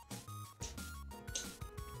redstone.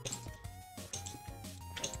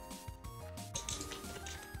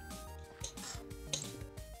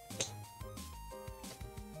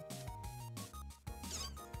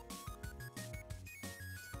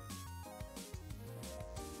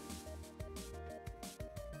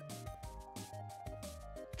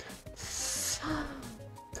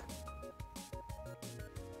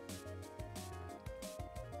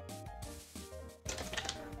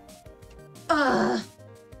 Ugh.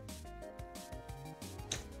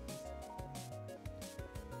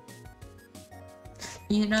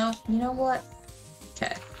 You know what?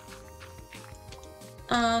 Okay.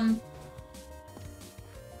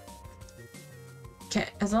 Okay,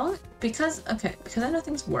 because I know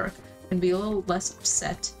things work, I'm gonna be a little less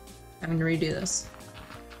upset having to redo this.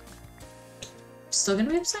 Still gonna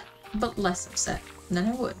be upset, but less upset than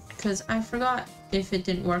I would, because I forgot if it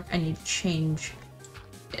didn't work, I need to change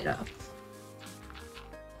it up.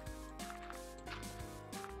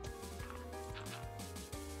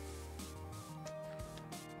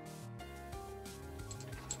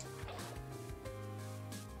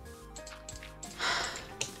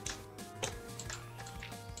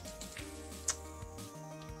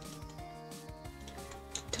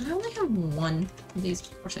 Do I only have one of these?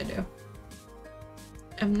 Of course I do.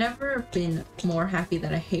 I've never been more happy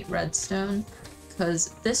that I hate redstone,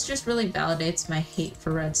 because this just really validates my hate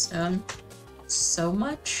for redstone so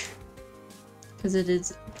much, because it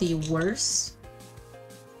is the worst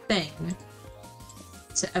thing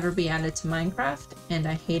to ever be added to Minecraft, and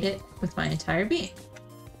I hate it with my entire being.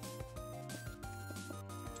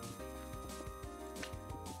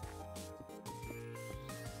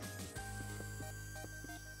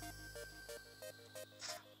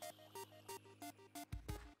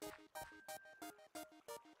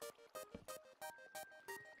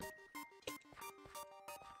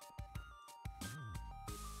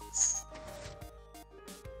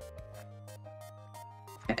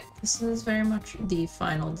 Okay, this is very much the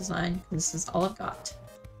final design. This is all I've got.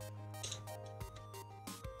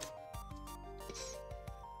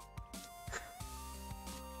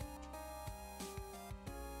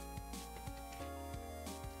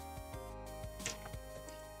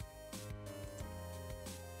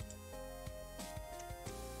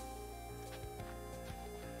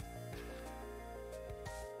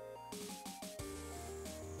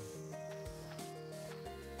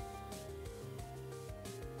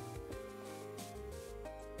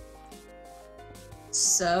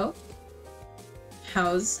 So,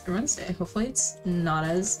 how's everyone's day? Hopefully it's not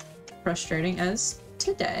as frustrating as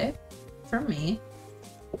today for me.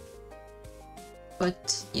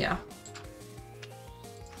 But yeah.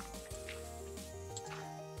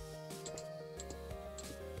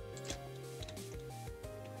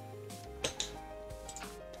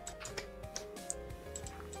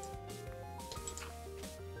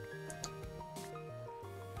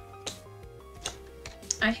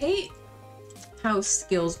 I hate how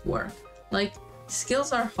skills work. Like,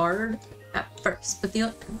 skills are hard at first, but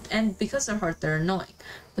because they're hard, they're annoying.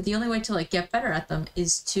 But the only way to like get better at them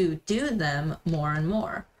is to do them more and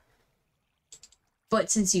more. But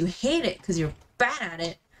since you hate it because you're bad at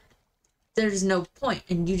it, there's no point,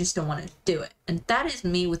 and you just don't want to do it. And that is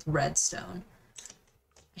me with redstone.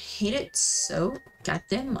 I hate it so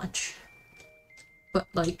goddamn much. But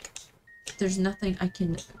like, there's nothing I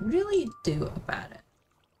can really do about it.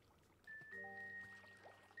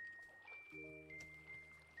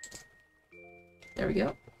 There we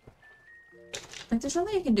go. Like, there's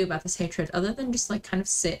nothing I can do about this hatred other than just, like, kind of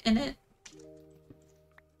sit in it.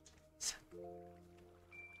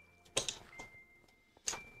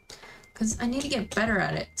 Because I need to get better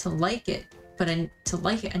at it to like it. But to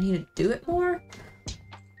like it, I need to do it more.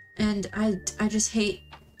 And I just hate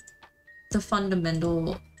the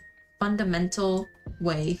fundamental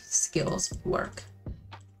way skills work.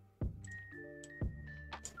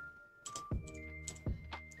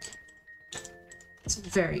 It's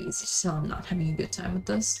very easy to tell I'm not having a good time with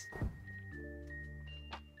this.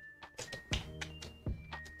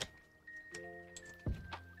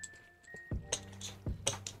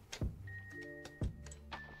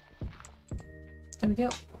 There we go.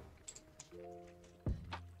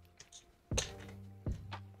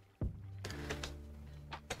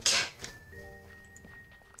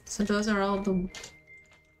 So those are all the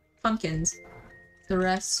pumpkins. The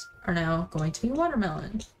rest are now going to be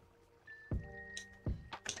watermelon.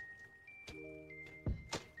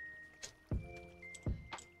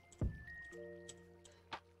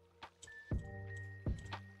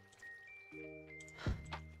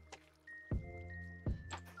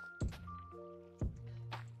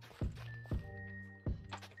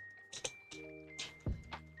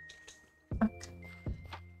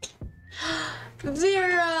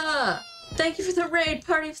 Vera! Thank you for the raid,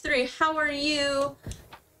 party of 3. How are you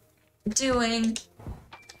doing?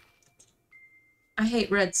 I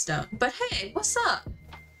hate redstone. But hey, what's up?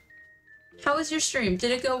 How was your stream?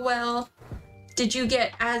 Did it go well? Did you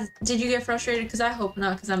get frustrated? Because I hope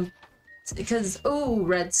not, because ooh,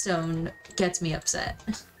 redstone gets me upset.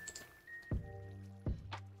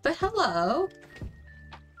 But hello.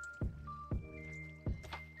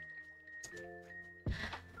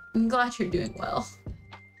 I'm glad you're doing well.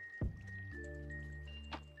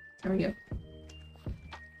 There we go.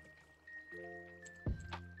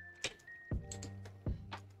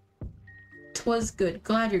 Twas good.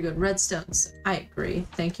 Glad you're good. Redstones. I agree.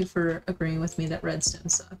 Thank you for agreeing with me that redstone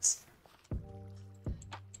sucks.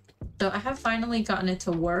 So I have finally gotten it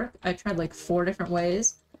to work. I tried like 4 different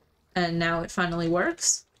ways, and now it finally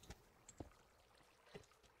works.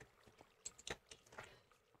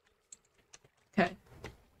 Okay.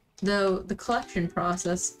 Though the collection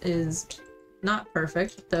process is not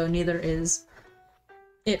perfect, though neither is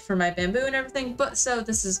it for my bamboo and everything, but so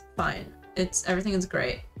this is fine. Everything is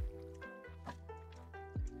great.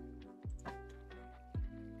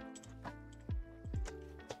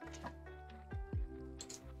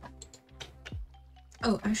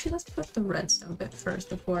 Oh, actually, let's put the redstone bit first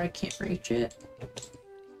before I can't reach it.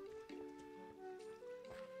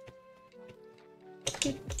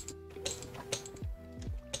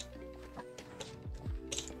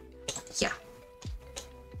 Yeah.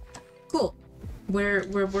 Cool. We're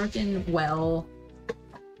working well.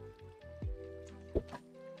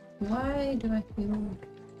 Why do I feel...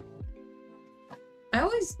 I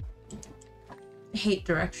always hate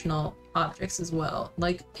directional objects as well.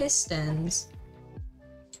 Like pistons.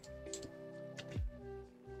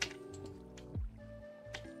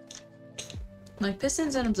 Like,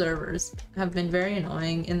 pistons and observers have been very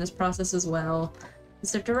annoying in this process as well,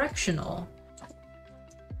 because they're directional.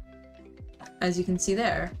 As you can see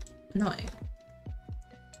there. Annoying.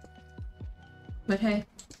 But hey.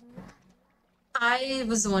 I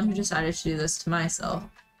was the one who decided to do this to myself.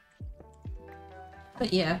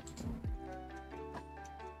 But yeah.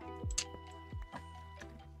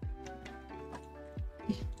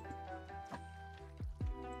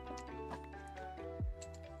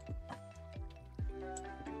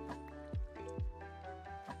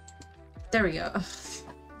 There we go.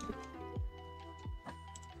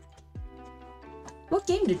 What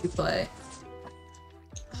game did you play?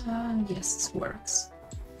 Yes, this works.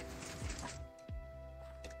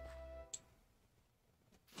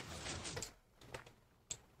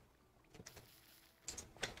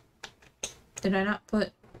 Did I not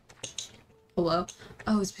put hello?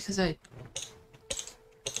 Oh, it's because I...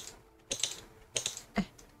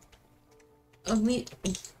 Elite...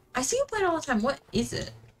 I see you play it all the time. What is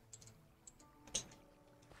it?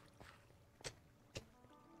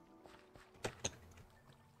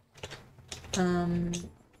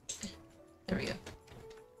 There we go.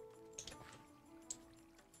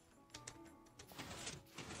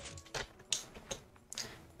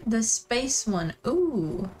 The space one.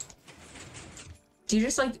 Ooh. Do you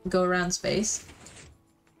just, like, go around space?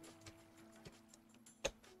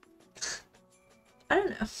 I don't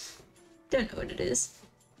know. Don't know what it is.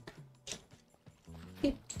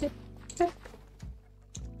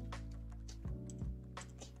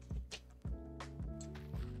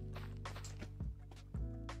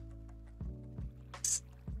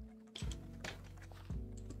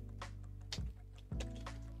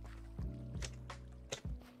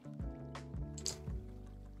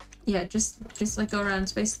 Yeah, just like go around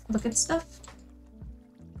space, look at stuff.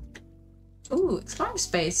 Ooh, exploring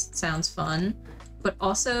space sounds fun, but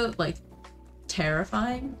also like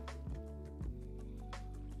terrifying.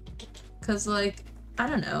 Cause like, I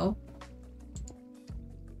don't know.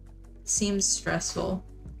 Seems stressful.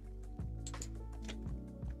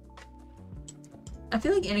 I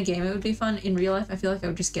feel like in a game it would be fun. In real life, I feel like I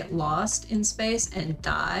would just get lost in space and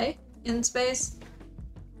die in space.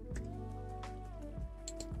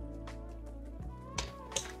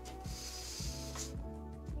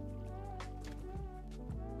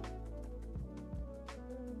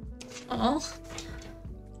 Oh.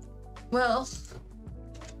 Well,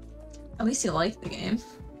 at least you like the game.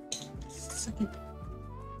 Second.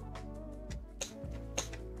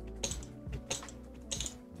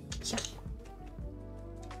 Yeah.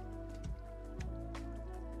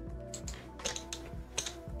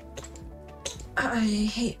 I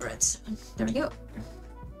hate redstone. There we go.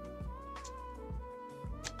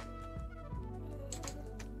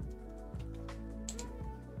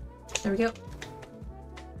 There we go.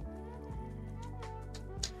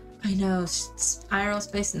 I know, IRL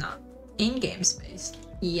space, not in-game space.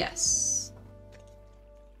 Yes.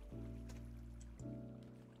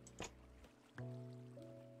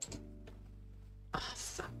 Oh,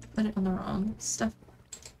 fuck. Put it on the wrong stuff.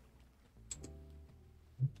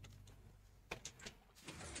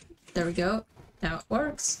 There we go. Now it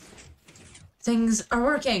works. Things are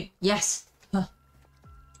working! Yes! Ugh.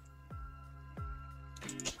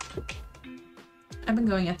 I've been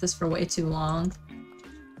going at this for way too long.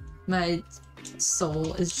 My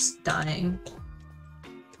soul is just dying.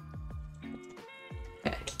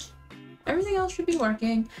 Okay. Everything else should be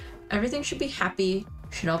working. Everything should be happy,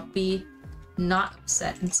 should all be not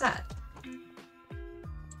upset and sad.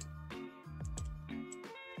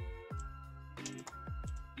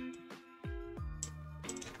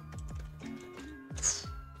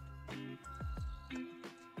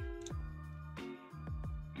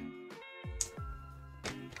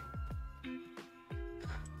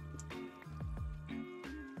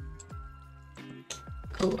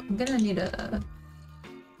 Oh, I'm gonna need to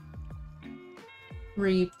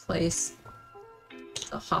replace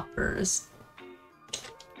the hoppers.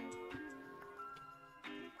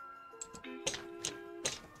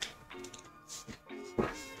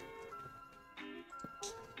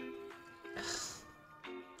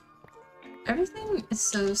 Everything is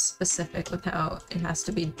so specific with how it has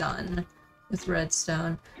to be done with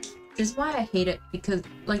redstone, which is why I hate it, because,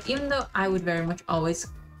 like, even though I would very much always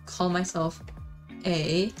call myself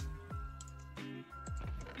a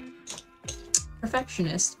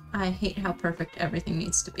perfectionist, I hate how perfect everything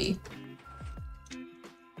needs to be.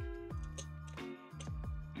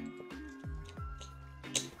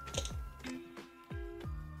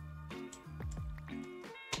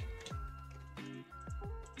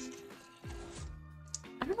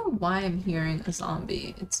 I don't know why I'm hearing a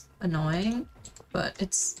zombie. It's annoying, but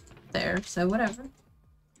it's there, so whatever.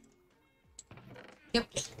 Yep.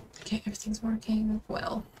 Okay, everything's working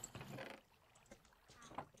well.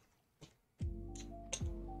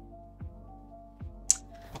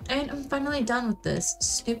 And I'm finally done with this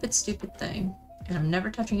stupid thing. And I'm never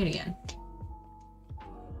touching it again.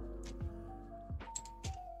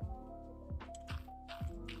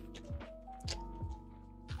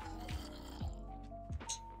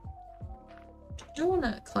 I want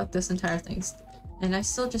to collect this entire thing. And I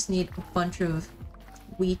still just need a bunch of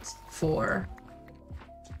wheat for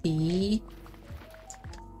the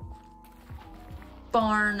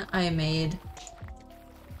barn I made.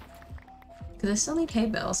 Because I still need hay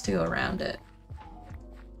bales to go around it.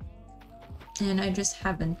 And I just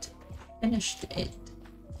haven't finished it.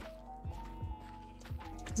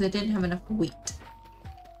 Because I didn't have enough wheat.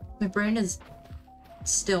 My brain is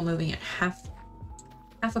still moving at half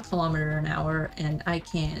a kilometer an hour, and I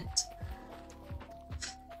can't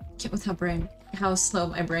with how slow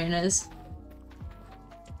my brain is.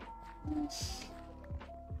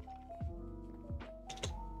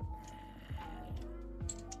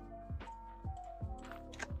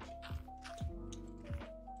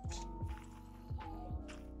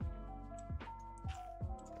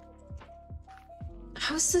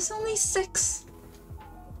 How is this only 6?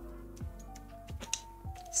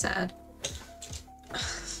 Sad.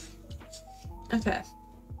 Okay.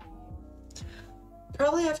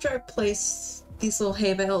 Probably after I place these little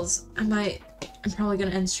hay bales, I'm probably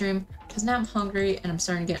gonna end stream, because now I'm hungry and I'm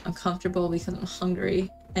starting to get uncomfortable because I'm hungry,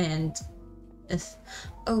 and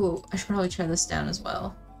oh, I should probably try this down as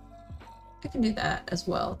well. I can do that as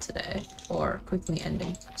well today, or quickly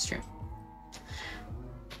ending stream.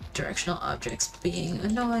 Directional objects being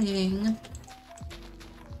annoying.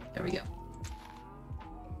 There we go.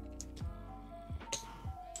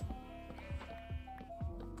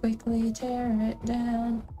 Quickly tear it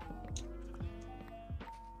down.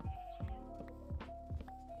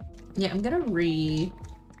 Yeah, I'm gonna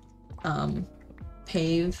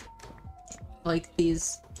pave like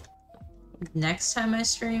these next time I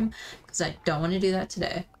stream, because I don't want to do that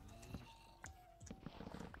today.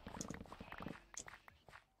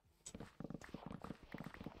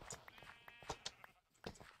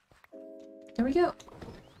 There we go.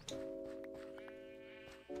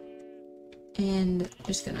 And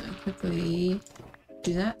just gonna quickly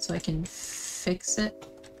do that so I can fix it.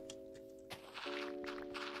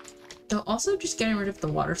 Though also just getting rid of the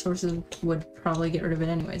water sources would probably get rid of it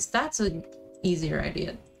anyways. That's an easier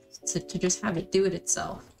idea, to just have it do it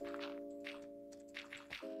itself.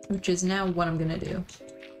 Which is now what I'm gonna do.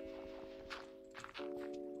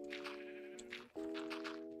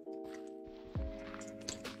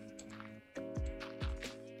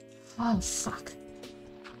 Oh, fuck.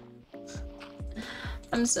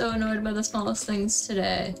 I'm so annoyed by the smallest things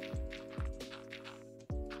today.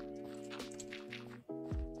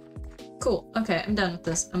 Cool. Okay, I'm done with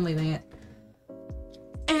this. I'm leaving it.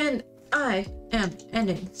 And I am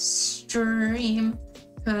ending stream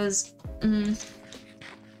because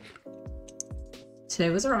today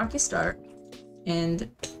was a rocky start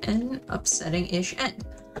and an upsetting-ish end.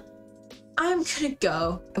 I'm gonna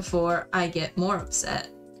go before I get more upset,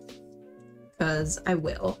 because I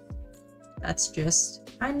will. That's just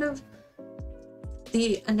kind of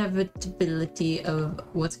the inevitability of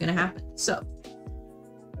what's gonna happen. So,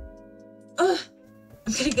 I'm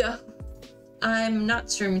gonna go. I'm not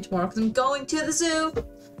streaming tomorrow because I'm going to the zoo.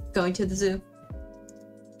 going to the zoo.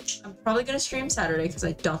 I'm probably gonna stream Saturday because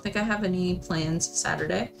I don't think I have any plans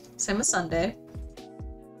Saturday. Same with Sunday.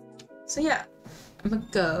 So yeah, I'm gonna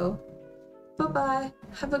go. Bye-bye.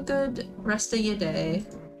 Have a good rest of your day.